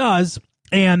 But he does.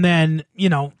 And then,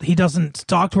 he doesn't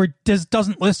talk to her,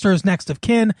 doesn't list her as next of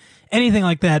kin, anything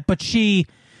like that. But she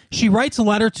writes a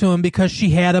letter to him because she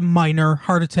had a minor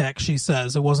heart attack, she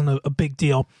says. It wasn't a big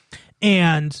deal.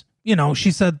 And,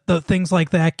 she said the things like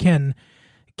that can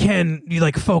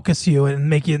focus you and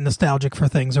make you nostalgic for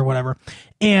things or whatever.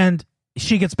 And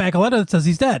she gets back a letter that says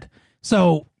he's dead.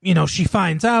 So, she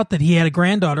finds out that he had a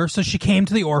granddaughter, so she came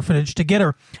to the orphanage to get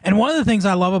her. And one of the things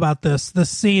I love about this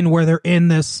scene where they're in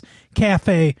this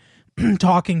cafe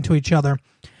talking to each other,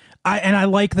 I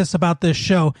like this about this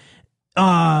show.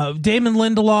 Damon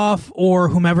Lindelof or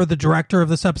whomever the director of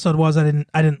this episode was, I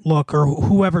didn't look, or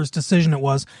whoever's decision it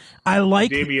was. I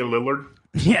like Damian Lillard.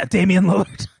 Yeah, Damian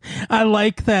Lillard. I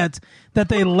like that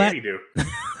they let. You do?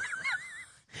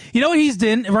 You know what he's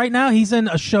in right now? He's in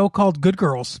a show called Good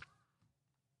Girls.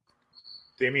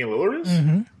 Damian Lillard is?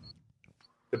 Mm-hmm.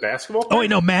 The basketball player? Oh wait,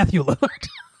 no, Matthew Lillard.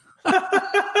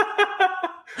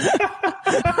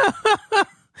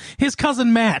 His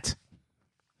cousin Matt.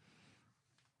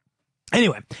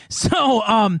 Anyway, so,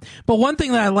 but one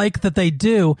thing that I like that they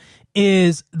do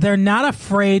is they're not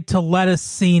afraid to let a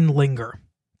scene linger.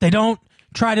 They don't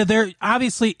try to, they're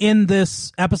obviously in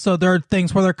this episode, there are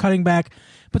things where they're cutting back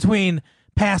between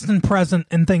past and present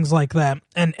and things like that.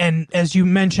 And as you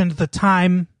mentioned, the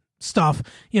time stuff,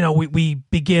 we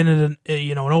begin at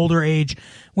an older age,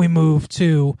 we move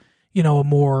to, a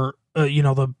more,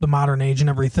 the modern age and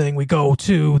everything. We go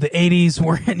to the 80s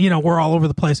where, we're all over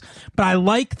the place. But I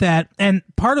like that. And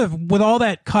part of, with all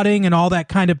that cutting and all that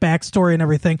kind of backstory and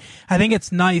everything, I think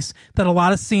it's nice that a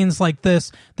lot of scenes like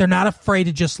this, they're not afraid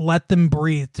to just let them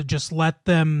breathe, to just let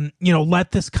them,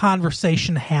 let this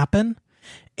conversation happen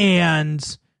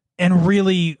and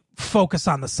really focus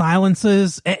on the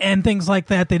silences and things like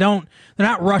that. They're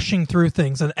not rushing through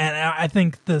things. And I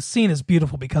think the scene is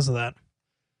beautiful because of that.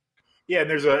 Yeah, and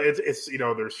there's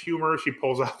there's humor. She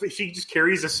pulls out. She just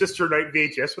carries a Sister Night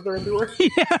VHS with her everywhere.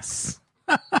 Yes.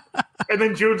 And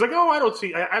then June's like, "Oh, I don't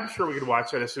see. I'm sure we could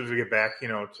watch that as soon as we get back, to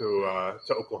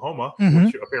Oklahoma, mm-hmm.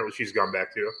 which apparently she's gone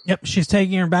back to." Yep, she's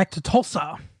taking her back to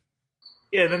Tulsa.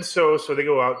 Yeah, and then so they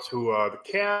go out to the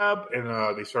cab,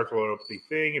 and they start to load up the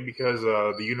thing, and because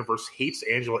the universe hates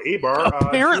Angela Abar,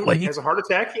 apparently June has a heart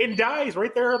attack and dies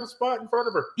right there on the spot in front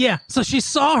of her. Yeah, so she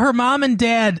saw her mom and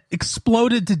dad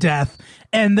exploded to death,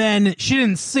 and then she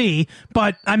didn't see,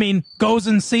 but, goes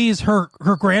and sees her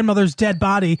grandmother's dead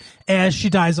body as she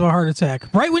dies of a heart attack,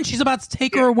 right when she's about to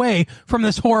take her away from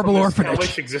this horrible orphanage.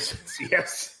 Hellish existence,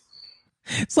 yes.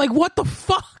 It's like, what the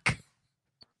fuck?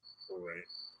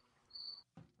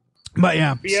 But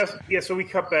yeah. So we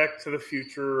cut back to the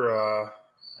future, or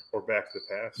back to the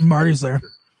past. Marty's there.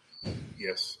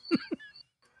 Yes.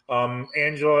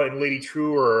 Angela and Lady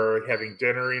True are having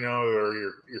dinner, or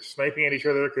you're sniping at each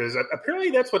other, because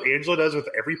apparently that's what Angela does with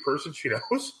every person she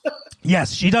knows.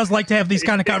 Yes, she does like to have these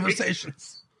kind of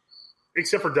conversations.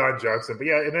 Except for Don Johnson. But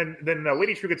yeah, and then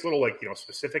Lady True gets a little,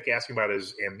 specific, asking about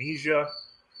his amnesia.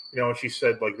 She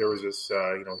said, there was this,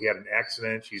 he had an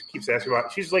accident. She keeps asking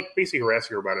about, she's basically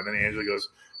harassing her about it. And then Angela goes,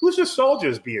 who's nostalgia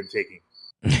is being taken?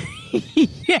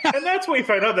 Yeah. And that's when we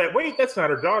find out that, wait, that's not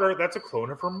her daughter. That's a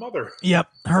clone of her mother. Yep.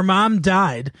 Her mom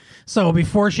died. So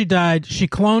before she died, she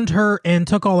cloned her and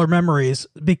took all her memories,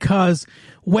 because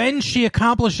when she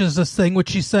accomplishes this thing,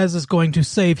 which she says is going to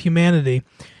save humanity,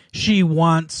 she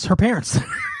wants her parents.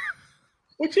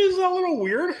 Which is a little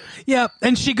weird. Yeah,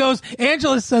 and she goes,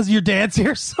 Angela says, your dad's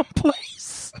here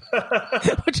someplace.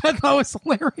 Yes. Which I thought was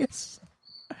hilarious.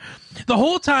 The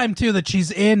whole time, too, that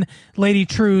she's in Lady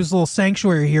True's little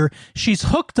sanctuary here, she's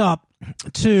hooked up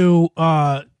to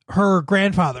her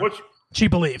grandfather, she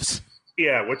believes.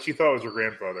 Yeah, what she thought was her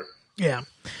grandfather. Yeah.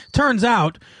 Turns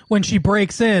out, when she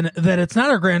breaks in, that it's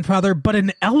not her grandfather, but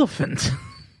an elephant.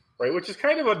 Right, which is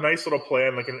kind of a nice little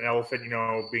plan, like an elephant,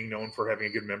 being known for having a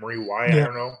good memory. Why, I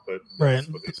don't know, but that's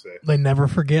what they say. They never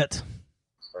forget.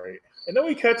 Right. And then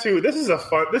we cut to, this is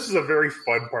a very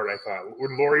fun part, I thought,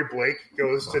 when Laurie Blake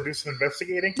goes to do some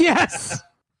investigating. Yes!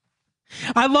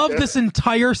 I love this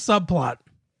entire subplot.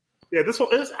 Yeah,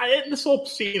 this whole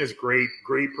scene is great.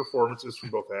 Great performances from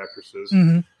both actresses.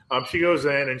 Mm-hmm. She goes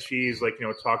in and she's like,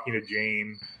 talking to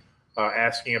Jane,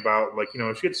 asking about like,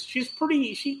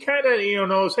 she kind of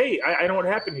knows, hey, I know what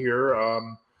happened here.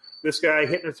 This guy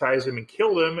hypnotized him and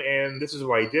killed him, and this is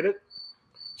why he did it.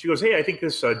 She goes, hey, I think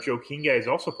this Joe King guy is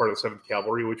also part of the 7th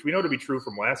Cavalry, which we know to be true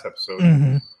from last episode.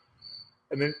 Mm-hmm.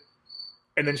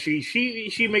 And then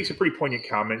she makes a pretty poignant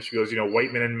comment. She goes,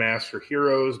 white men in masks are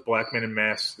heroes, black men in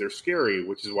masks, they're scary,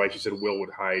 which is why she said Will would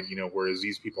hide, whereas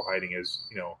these people hiding is,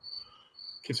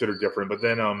 considered different. But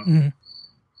then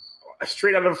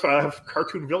straight out of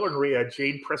cartoon villainry,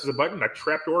 Jane presses a button, a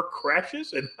trapdoor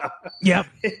crashes, and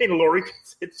and Laurie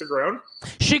hits the ground.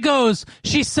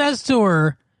 She says to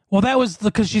her, well, that was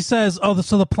because she says,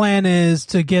 so the plan is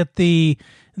to get the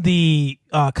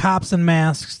cops in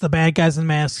masks, the bad guys in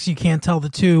masks. You can't tell the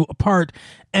two apart.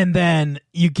 And then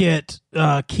you get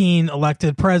Keene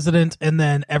elected president, and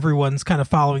then everyone's kind of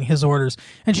following his orders.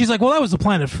 And she's like, well, that was the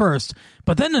plan at first.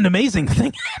 But then an amazing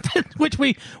thing happened, which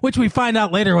we find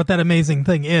out later what that amazing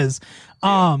thing is.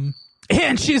 And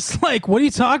she's like, what are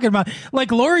you talking about?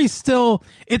 Like, Laurie's still,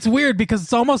 it's weird because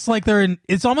it's almost like they're in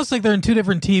two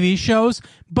different TV shows,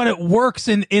 but it works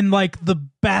in like the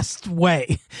best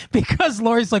way because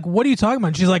Laurie's like, what are you talking about?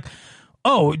 And she's like,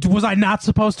 oh, was I not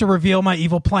supposed to reveal my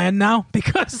evil plan now?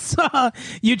 Because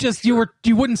you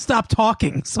wouldn't stop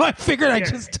talking. So I figured I'd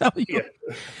just tell you. Yeah.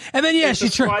 And then, it's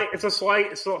a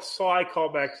slight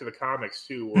callback to the comics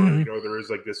too, where, there is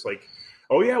like this, like,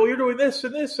 oh yeah, well, you're doing this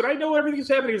and this, and I know everything's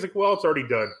happening. He's like, well, it's already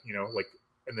done,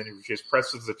 and then he just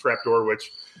presses the trapdoor,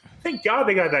 which, thank God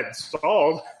they got that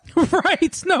installed.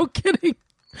 Right, no kidding.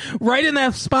 Right in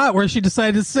that spot where she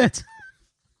decided to sit.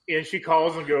 And she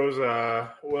calls and goes,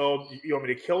 well, you want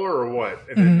me to kill her or what?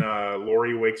 And then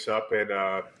Laurie wakes up,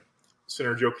 and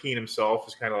Senator Joe Keene himself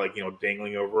is kind of like,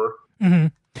 dangling over her. Mm-hmm.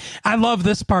 I love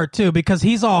this part, too, because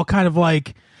he's all kind of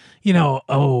like,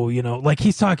 like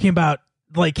he's talking about,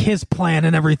 like, his plan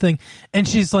and everything, and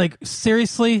she's like,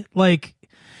 seriously? Like,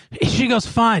 she goes,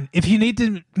 fine, if you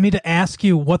need me to ask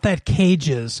you what that cage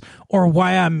is or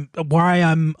why I'm tied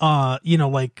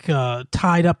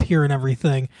up here and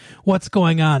everything, what's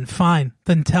going on, fine,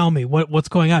 then tell me what's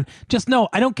going on. Just know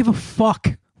I don't give a fuck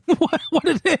what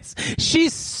it is.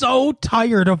 She's so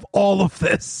tired of all of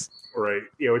this, right?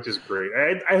 Yeah, which is great.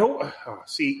 I hope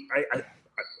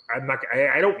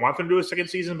I don't want them to do a second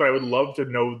season, but I would love to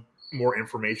know more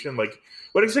information, like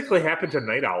what exactly happened to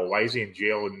Night Owl. Why is he in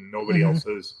jail and nobody else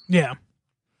is? Yeah.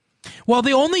 Well,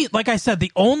 the only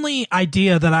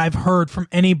idea that I've heard from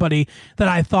anybody that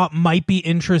I thought might be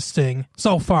interesting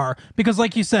so far, because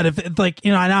like you said, if like,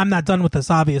 and I'm not done with this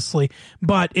obviously,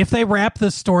 but if they wrap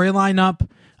this storyline up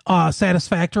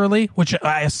satisfactorily, which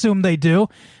I assume they do,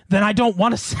 then I don't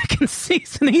want a second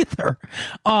season either.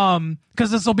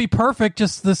 Because this will be perfect,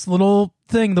 just this little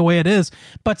thing the way it is.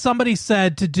 But somebody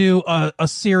said to do a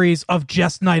series of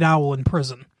just Night Owl in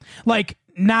prison. Like,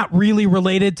 not really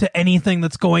related to anything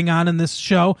that's going on in this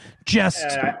show. Just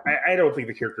I don't think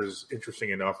the character is interesting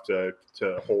enough to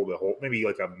hold a whole, maybe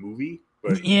like a movie.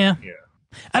 But yeah.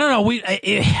 I don't know.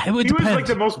 It would depend. Was like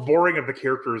the most boring of the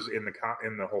characters in the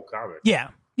whole comic. Yeah,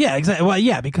 exactly. Well,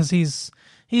 yeah, because he's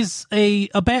a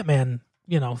Batman,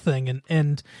 thing,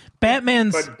 and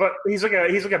Batman's. But he's like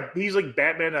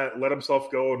Batman that let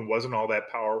himself go and wasn't all that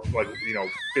powerful, like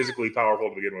physically powerful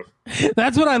to begin with.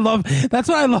 That's what I love. That's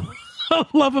what I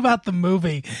love about the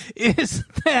movie is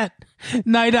that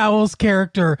Night Owl's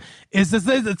character is this.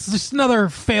 It's just another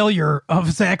failure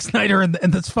of Zack Snyder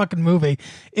in this fucking movie.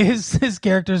 His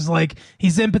character's like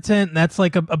he's impotent, and that's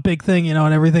like a big thing,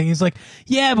 and everything. He's like,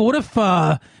 yeah, but what if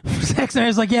Zack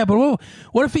Snyder's like, yeah, but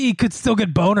what if he could still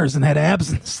get boners and had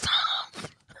abs and stuff?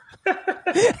 And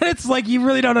it's like you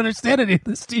really don't understand any of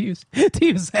this, do you,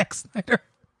 Zack Snyder?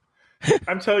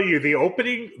 I'm telling you, the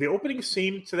opening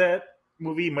scene to that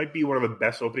movie might be one of the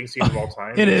best opening scenes of all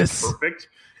time. It's perfect,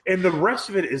 and the rest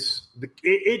of it is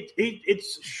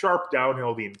it's sharp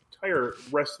downhill the entire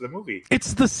rest of the movie.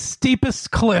 It's the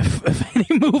steepest cliff of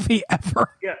any movie ever.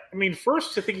 Yeah, I mean,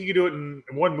 first to think you could do it in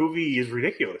one movie is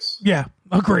ridiculous. Yeah,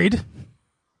 agreed.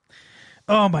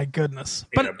 Oh my goodness!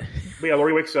 But yeah,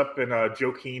 Laurie wakes up and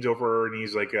Joe Keene's over and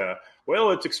he's like,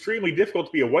 "Well, it's extremely difficult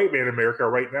to be a white man in America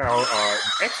right now."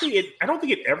 Actually, I don't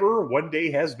think it ever one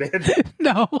day has been.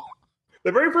 No.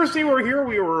 The very first day we were here,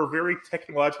 we were very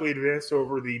technologically advanced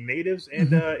over the natives,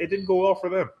 and it didn't go well for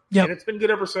them. Yep. And it's been good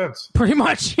ever since. Pretty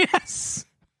much, yes.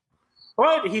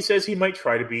 But he says he might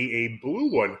try to be a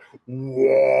blue one.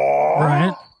 What?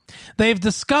 Right. They've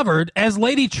discovered, as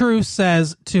Lady True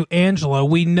says to Angela,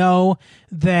 we know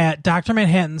that Dr.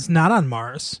 Manhattan's not on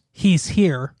Mars. He's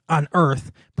here on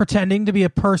Earth, pretending to be a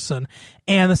person,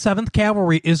 and the 7th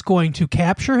Cavalry is going to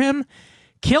capture him,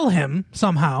 kill him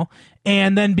somehow,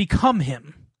 and then become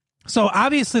him. So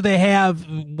obviously they have,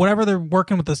 whatever they're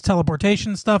working with this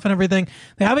teleportation stuff and everything,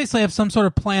 they obviously have some sort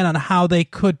of plan on how they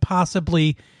could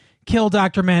possibly kill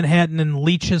Dr. Manhattan and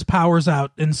leech his powers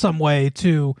out in some way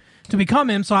to become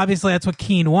him. So obviously that's what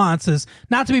Keene wants, is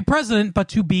not to be president, but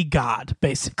to be God,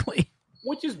 basically.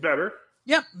 Which is better.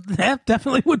 Yep, that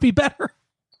definitely would be better.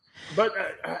 But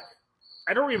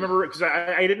I don't remember, because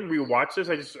I didn't rewatch this.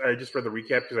 I just read the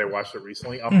recap because I watched it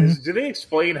recently. Did they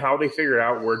explain how they figured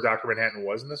out where Dr. Manhattan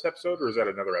was in this episode, or is that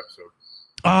another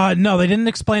episode? No, they didn't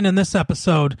explain in this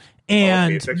episode. And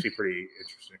okay, it's actually pretty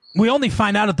interesting. We only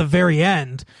find out at the very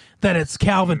end that it's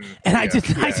Calvin. And I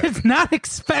did not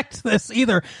expect this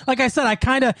either. Like I said, I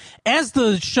kind of, as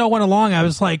the show went along, I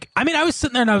was like, I was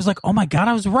sitting there and I was like, oh my God,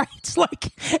 I was right.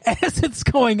 Like, as it's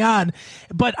going on.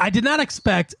 But I did not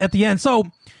expect at the end. So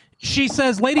she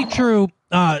says, Lady True,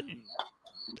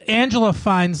 Angela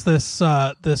finds this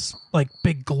like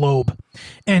big globe,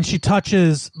 and she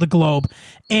touches the globe,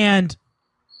 and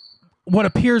what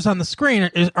appears on the screen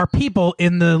are people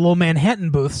in the little Manhattan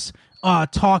booths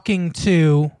trying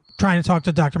to talk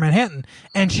to Dr. Manhattan,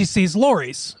 and she sees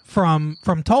Laurie's from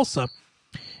Tulsa.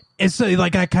 It's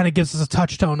like that kind of gives us a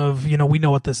touchstone of, we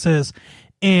know what this is.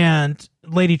 And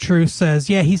Lady True says,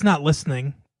 yeah, he's not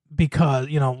listening because,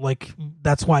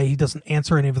 that's why he doesn't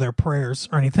answer any of their prayers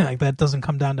or anything like that. It doesn't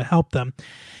come down to help them.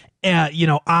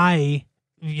 I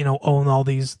own all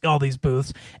these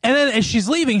booths. And then as she's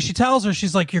leaving, she tells her,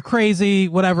 she's like, you're crazy,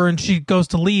 whatever. And she goes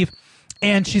to leave.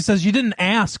 And she says, you didn't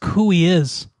ask who he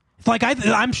is. It's like,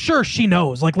 I'm sure she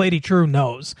knows, like Lady True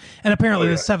knows. And apparently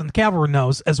the 7th Cavalry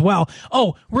knows as well.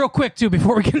 Oh, real quick too,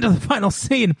 before we get into the final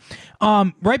scene,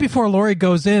 right before Laurie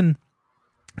goes in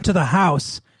to the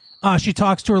house, she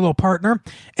talks to her little partner,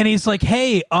 and he's like,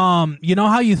 hey, you know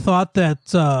how you thought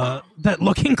that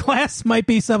Looking Glass might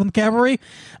be 7th Cavalry?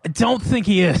 I don't think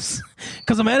he is.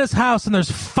 Because I'm at his house, and there's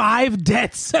 5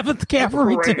 dead 7th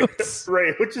Cavalry dudes.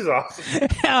 Right, which is awesome.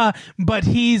 But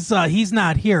he's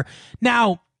not here.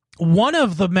 Now, one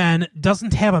of the men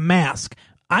doesn't have a mask.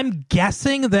 I'm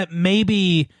guessing that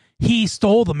maybe he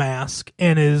stole the mask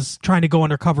and is trying to go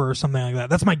undercover or something like that.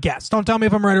 That's my guess. Don't tell me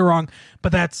if I'm right or wrong,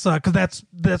 but that's because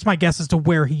that's my guess as to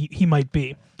where he might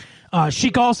be. She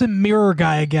calls him Mirror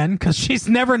Guy again because she's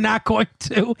never not going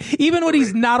to, even when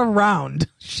he's not around.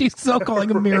 She's still calling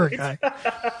him Mirror Guy.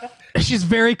 She's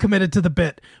very committed to the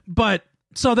bit. But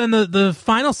so then the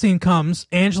final scene comes.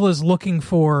 Angela's looking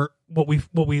for what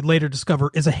we later discover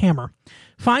is a hammer.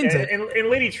 Finds it. And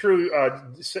Lady True,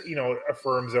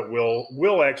 affirms that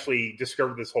Will actually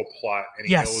discovered this whole plot, and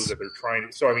he knows that they're trying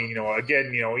to. So,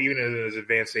 again, even at his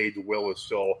advanced age, Will is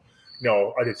still,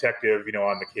 a detective,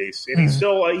 on the case, and he's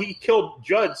still he killed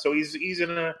Judd, so he's in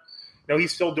a.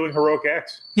 He's still doing heroic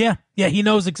acts. Yeah, he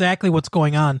knows exactly what's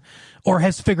going on, or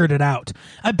has figured it out.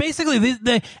 Basically,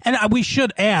 we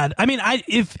should add.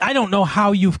 I don't know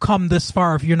how you've come this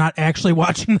far if you're not actually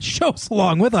watching the shows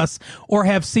along with us or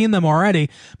have seen them already.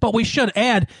 But we should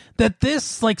add that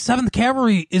this 7th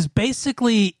Cavalry is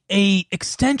basically a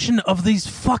extension of these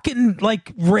fucking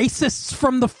racists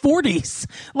from the 40s.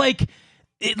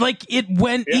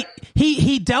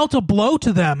 He dealt a blow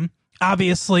to them.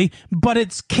 Obviously, but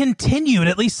it's continued,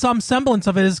 at least some semblance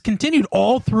of it is continued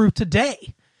all through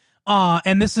today.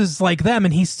 And this is like them,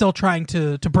 and he's still trying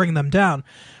to bring them down.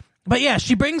 But yeah,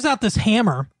 she brings out this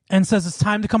hammer and says it's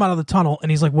time to come out of the tunnel. And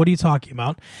he's like, what are you talking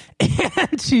about?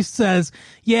 And she says,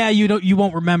 yeah, you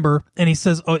won't remember. And he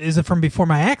says, oh, is it from before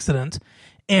my accident?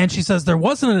 And she says, there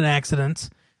wasn't an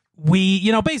accident.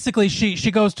 Basically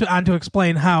she goes on to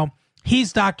explain how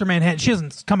he's Dr. Manhattan. She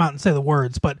doesn't come out and say the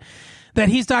words, but that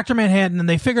he's Dr. Manhattan, and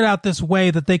they figured out this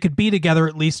way that they could be together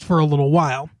at least for a little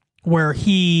while, where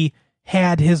he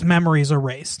had his memories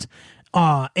erased.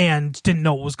 and didn't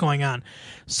know what was going on.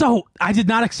 So I did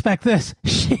not expect this.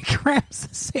 She grabs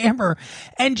this hammer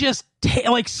and just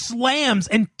slams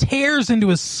and tears into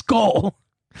his skull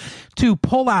to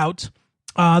pull out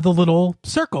the little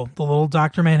circle, the little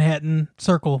Dr. Manhattan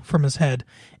circle from his head.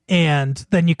 And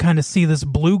then you kind of see this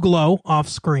blue glow off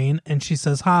screen, and she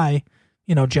says, "Hi,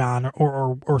 John,"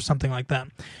 or something like that.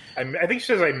 I think she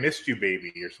says, "I missed you,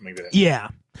 baby," or something like that. Yeah.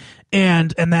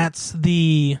 And that's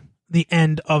the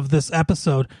end of this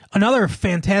episode. Another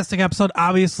fantastic episode.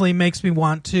 Obviously makes me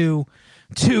want to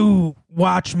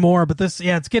watch more, but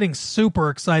it's getting super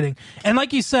exciting. And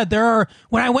like you said,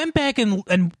 when I went back and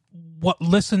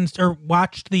listened or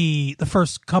watched the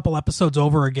first couple episodes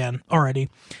over again already,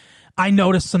 I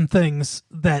noticed some things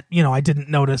that I didn't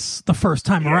notice the first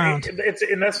time around. It's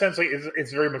in that sense,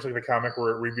 it's very much like the comic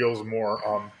where it reveals more.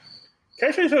 Can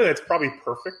I show you something that's probably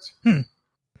perfect?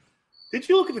 Did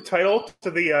you look at the title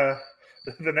to the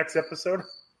next episode?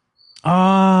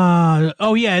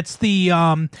 Oh yeah, it's the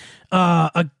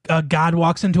a God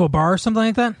walks into a bar or something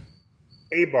like that.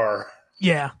 A bar.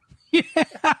 Yeah.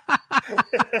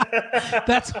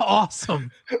 That's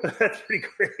awesome. That's pretty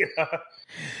great.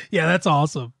 Yeah, that's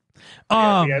awesome.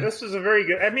 Yeah, this is a very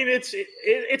good. I mean,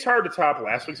 it's hard to top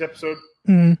last week's episode,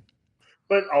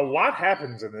 but a lot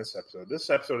happens in this episode. This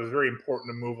episode is very important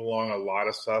to move along a lot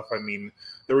of stuff. I mean,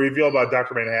 the reveal about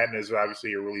Dr. Manhattan is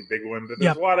obviously a really big one, but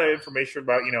there's a lot of information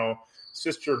about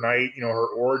Sister Night. Her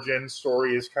origin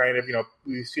story is kind of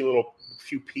we see a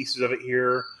few pieces of it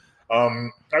here.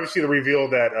 Obviously, the reveal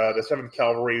that the 7th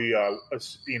Cavalry,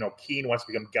 Keen wants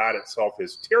to become God itself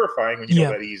is terrifying when you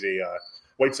know that he's a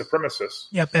white supremacist.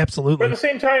 Yep, absolutely. But at the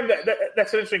same time,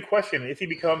 that's an interesting question. If he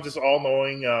becomes this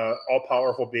all-knowing,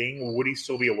 all-powerful being, would he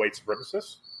still be a white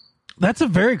supremacist? That's a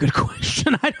very good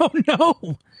question. I don't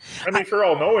know. I mean, if you're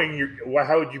all-knowing,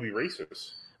 how would you be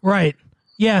racist? Right.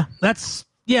 Yeah, because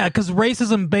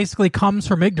racism basically comes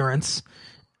from ignorance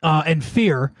and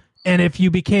fear. And if you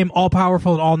became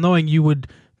all-powerful and all-knowing, you would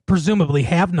presumably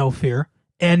have no fear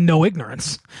and no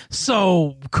ignorance.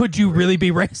 So could you really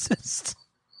be racist?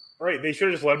 Right. They should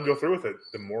have just let him go through with it.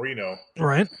 The more you know.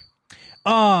 Right.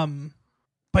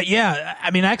 But yeah,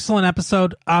 I mean, excellent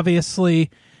episode. Obviously,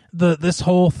 this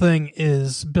whole thing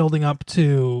is building up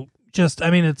to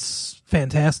it's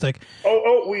fantastic.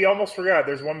 Oh, we almost forgot.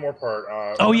 There's one more part.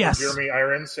 Yes. Jeremy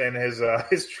Irons and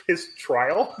his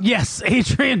trial. Yes,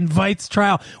 Adrian Veidt's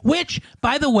trial, which,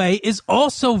 by the way, is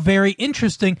also very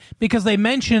interesting because they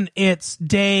mention it's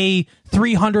day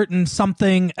 300 and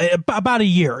something, about a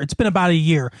year. It's been about a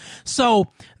year.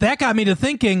 So that got me to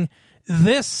thinking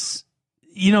these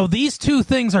two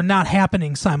things are not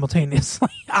happening simultaneously,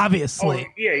 obviously.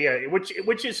 Oh, yeah.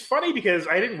 Which is funny because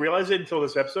I didn't realize it until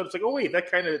this episode. It's like, oh wait,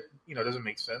 that kind of doesn't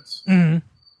make sense. Mm-hmm.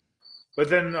 But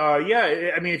then, I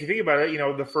mean, if you think about it,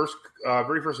 the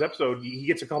very first episode, he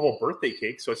gets a couple of birthday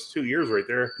cakes, so it's 2 years right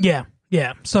there.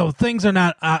 Yeah. So things are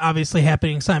not obviously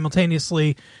happening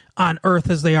simultaneously on Earth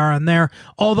as they are on there.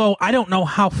 Although I don't know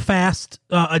how fast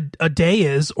a day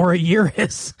is or a year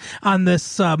is on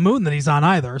this moon that he's on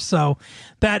either. So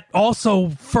that also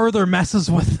further messes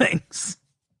with things.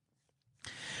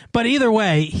 But either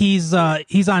way, he's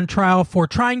on trial for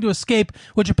trying to escape,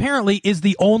 which apparently is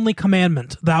the only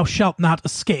commandment: "Thou shalt not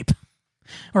escape,"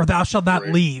 or "Thou shalt not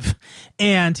leave."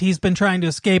 And he's been trying to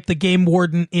escape. The game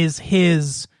warden is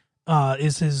his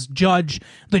judge.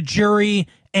 The jury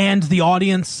and the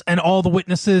audience and all the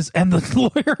witnesses and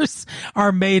the lawyers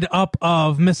are made up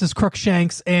of Mrs.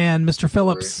 Crookshanks and Mr.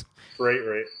 Phillips.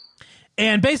 Right.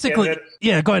 And basically,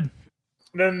 go ahead.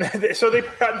 Then so they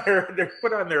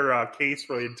put on their case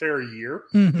for the entire year,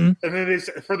 mm-hmm. and then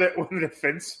when the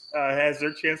defense has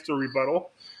their chance to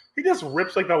rebuttal, he just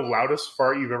rips like the loudest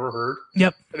fart you've ever heard.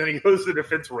 Yep. And then he goes to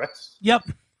defense rest. Yep.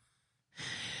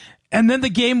 And then the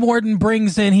game warden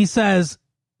brings in. He says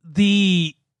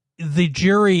the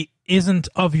jury isn't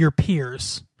of your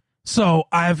peers, so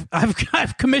I've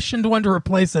commissioned one to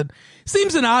replace it.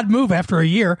 Seems an odd move after a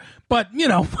year, but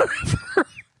whatever.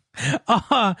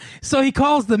 So he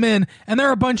calls them in, and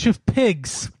they're a bunch of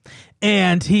pigs,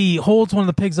 and he holds one of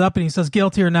the pigs up and he says,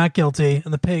 "Guilty or not guilty?"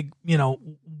 And the pig,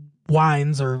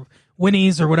 whines or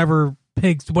whinnies or whatever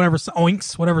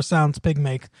oinks, whatever sounds pig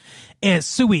make, and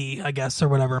suey, I guess, or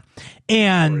whatever.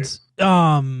 And,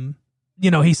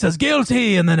 he says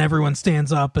guilty, and then everyone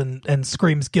stands up and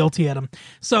screams guilty at him.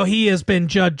 So he has been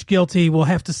judged guilty. We'll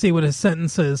have to see what his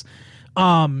sentence is.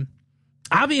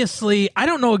 Obviously, I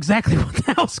don't know exactly what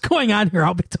the hell's going on here.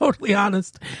 I'll be totally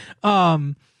honest.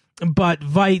 But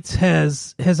Veidt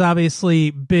has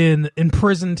obviously been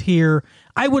imprisoned here.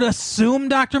 I would assume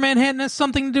Dr. Manhattan has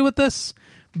something to do with this,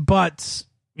 but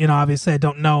obviously I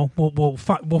don't know. We'll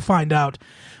find out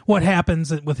what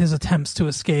happens with his attempts to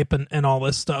escape and all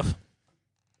this stuff.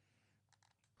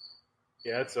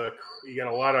 Yeah, you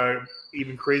got a lot of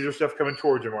even crazier stuff coming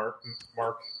towards you,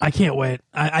 Mark. I can't wait.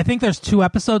 I think there's 2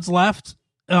 episodes left,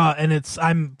 and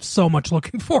I'm so much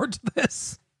looking forward to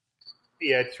this.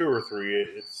 Yeah, 2 or 3.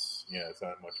 It's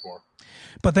not much more.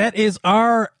 But that is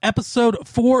our episode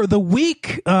for the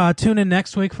week. Tune in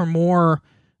next week for more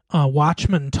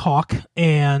Watchmen talk,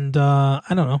 and I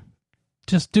don't know,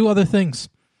 just do other things.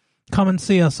 Come and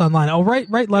see us online. Oh,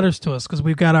 write letters to us, because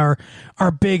we've got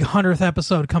our big 100th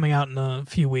episode coming out in a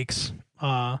few weeks,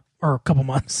 or a couple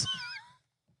months.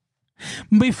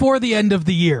 Before the end of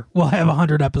the year, we'll have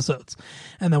 100 episodes,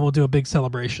 and then we'll do a big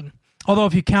celebration. Although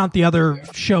if you count the other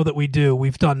show that we do,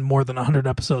 we've done more than 100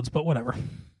 episodes, but whatever.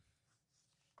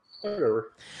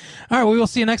 Whatever. All right, we will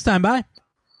see you next time. Bye.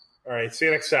 All right, see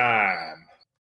you next time.